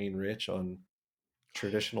working with Wayne Rich on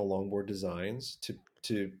traditional longboard designs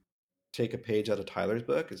to take a page out of Tyler's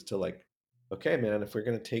book. Is to like, okay, man, if we're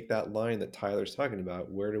going to take that line that Tyler's talking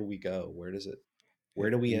about, where do we go? Where do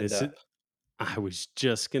we And end this is, up? I was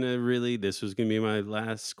just gonna really, this was gonna be my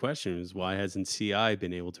last question, is why hasn't CI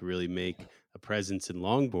been able to really make a presence in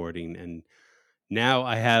longboarding? And now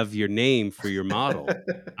I have your name for your model.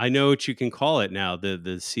 The I know what you can call it now.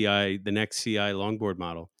 The CI, the next CI longboard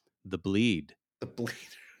model, the Bleed. bleed.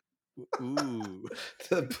 Ooh.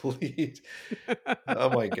 The bleed. Oh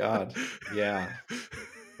my God. Yeah.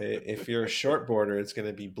 If you're a shortboarder, it's going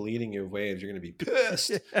to be bleeding your waves. You're going to be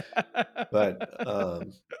pissed. But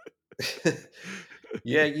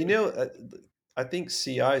yeah, I think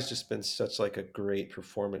CI has just been such like a great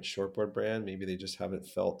performance shortboard brand. Maybe they just haven't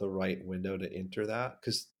felt the right window to enter that,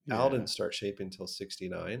 because Al Yeah, didn't start shaping until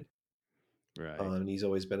 69. right. And he's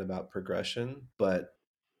always been about progression. But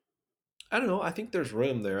I don't know. I think there's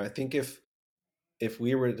room there. I think if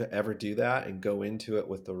we were to ever do that and go into it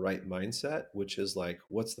with the right mindset, which is like,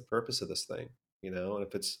 what's the purpose of this thing? And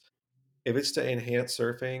if it's to enhance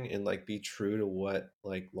surfing and like be true to what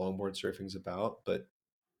like longboard surfing's about, but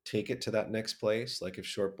take it to that next place. Like if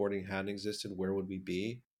shortboarding hadn't existed, where would we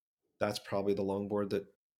be? That's probably the longboard that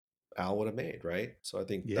Al would have made, right? So I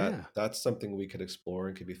think that Yeah. that's something we could explore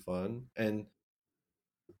and could be fun. And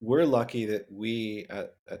we're lucky that we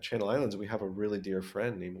at Channel Islands, we have a really dear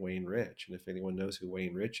friend named Wayne Rich. And if anyone knows who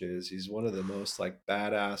Wayne Rich is, he's one of the most like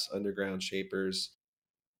badass underground shapers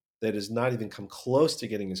that has not even come close to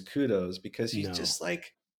getting his kudos, because he's No. just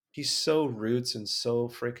like, he's so roots and so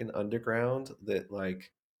freaking underground that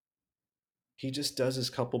like he just does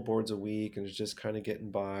his couple boards a week and is just kind of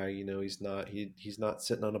getting by. He's not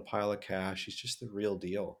sitting on a pile of cash. He's just the real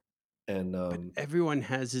deal. And But everyone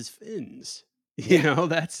has his fins. yeah,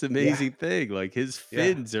 That's the yeah, amazing thing. Like his yeah,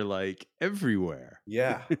 fins are like everywhere.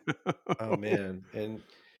 yeah. Oh man. And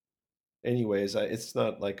anyways, it's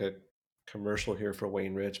not like a commercial here for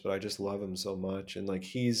Wayne Rich, but I just love him so much. And like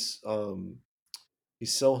he's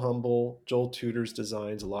so humble. Joel Tudor's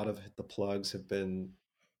designs, a lot of the plugs have been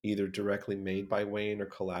either directly made by Wayne or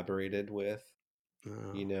collaborated with,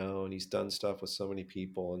 Oh. and he's done stuff with so many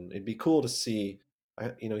people, and it'd be cool to see.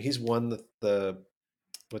 He's won the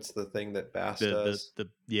what's the thing that Bass does,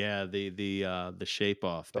 The shape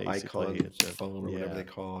off the basically Icon at the, phone or whatever they yeah.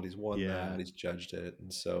 call it. He's won that. Yeah. He's judged it,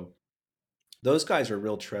 and so those guys are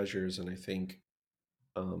real treasures. And I think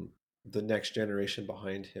the next generation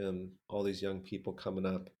behind him, all these young people coming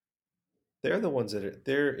up, they're the ones that are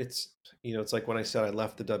there. It's, it's like when I said I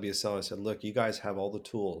left the WSL, I said, look, you guys have all the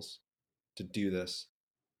tools to do this.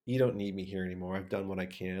 You don't need me here anymore. I've done what I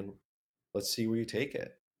can. Let's see where you take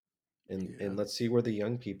it. And let's see where the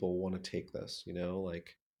young people want to take this,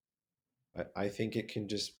 like I think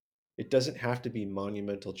it doesn't have to be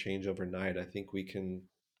monumental change overnight. I think we can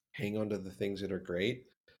hang on to the things that are great,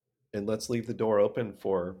 and let's leave the door open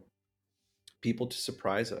for people to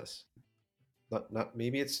surprise us. Not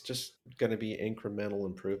maybe it's just going to be incremental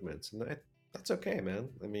improvements, and that's okay, man.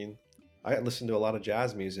 I mean, I listen to a lot of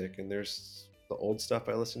jazz music, and there's the old stuff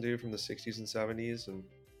I listen to from the 60s and 70s, and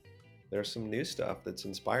there's some new stuff that's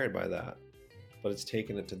inspired by that, but it's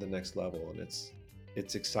taken it to the next level, and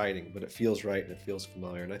it's exciting, but it feels right and it feels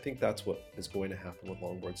familiar. And I think that's what is going to happen with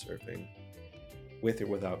longboard surfing, with or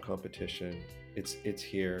without competition. It's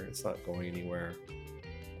here. It's not going anywhere.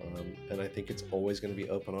 And I think it's always going to be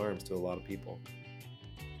open arms to a lot of people.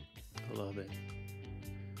 I love it.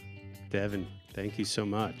 Devin, thank you so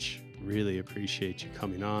much. Really appreciate you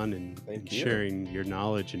coming on and sharing your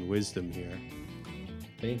knowledge and wisdom here.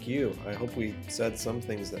 Thank you. I hope we said some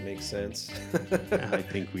things that make sense. I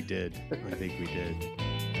think we did.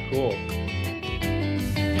 Cool.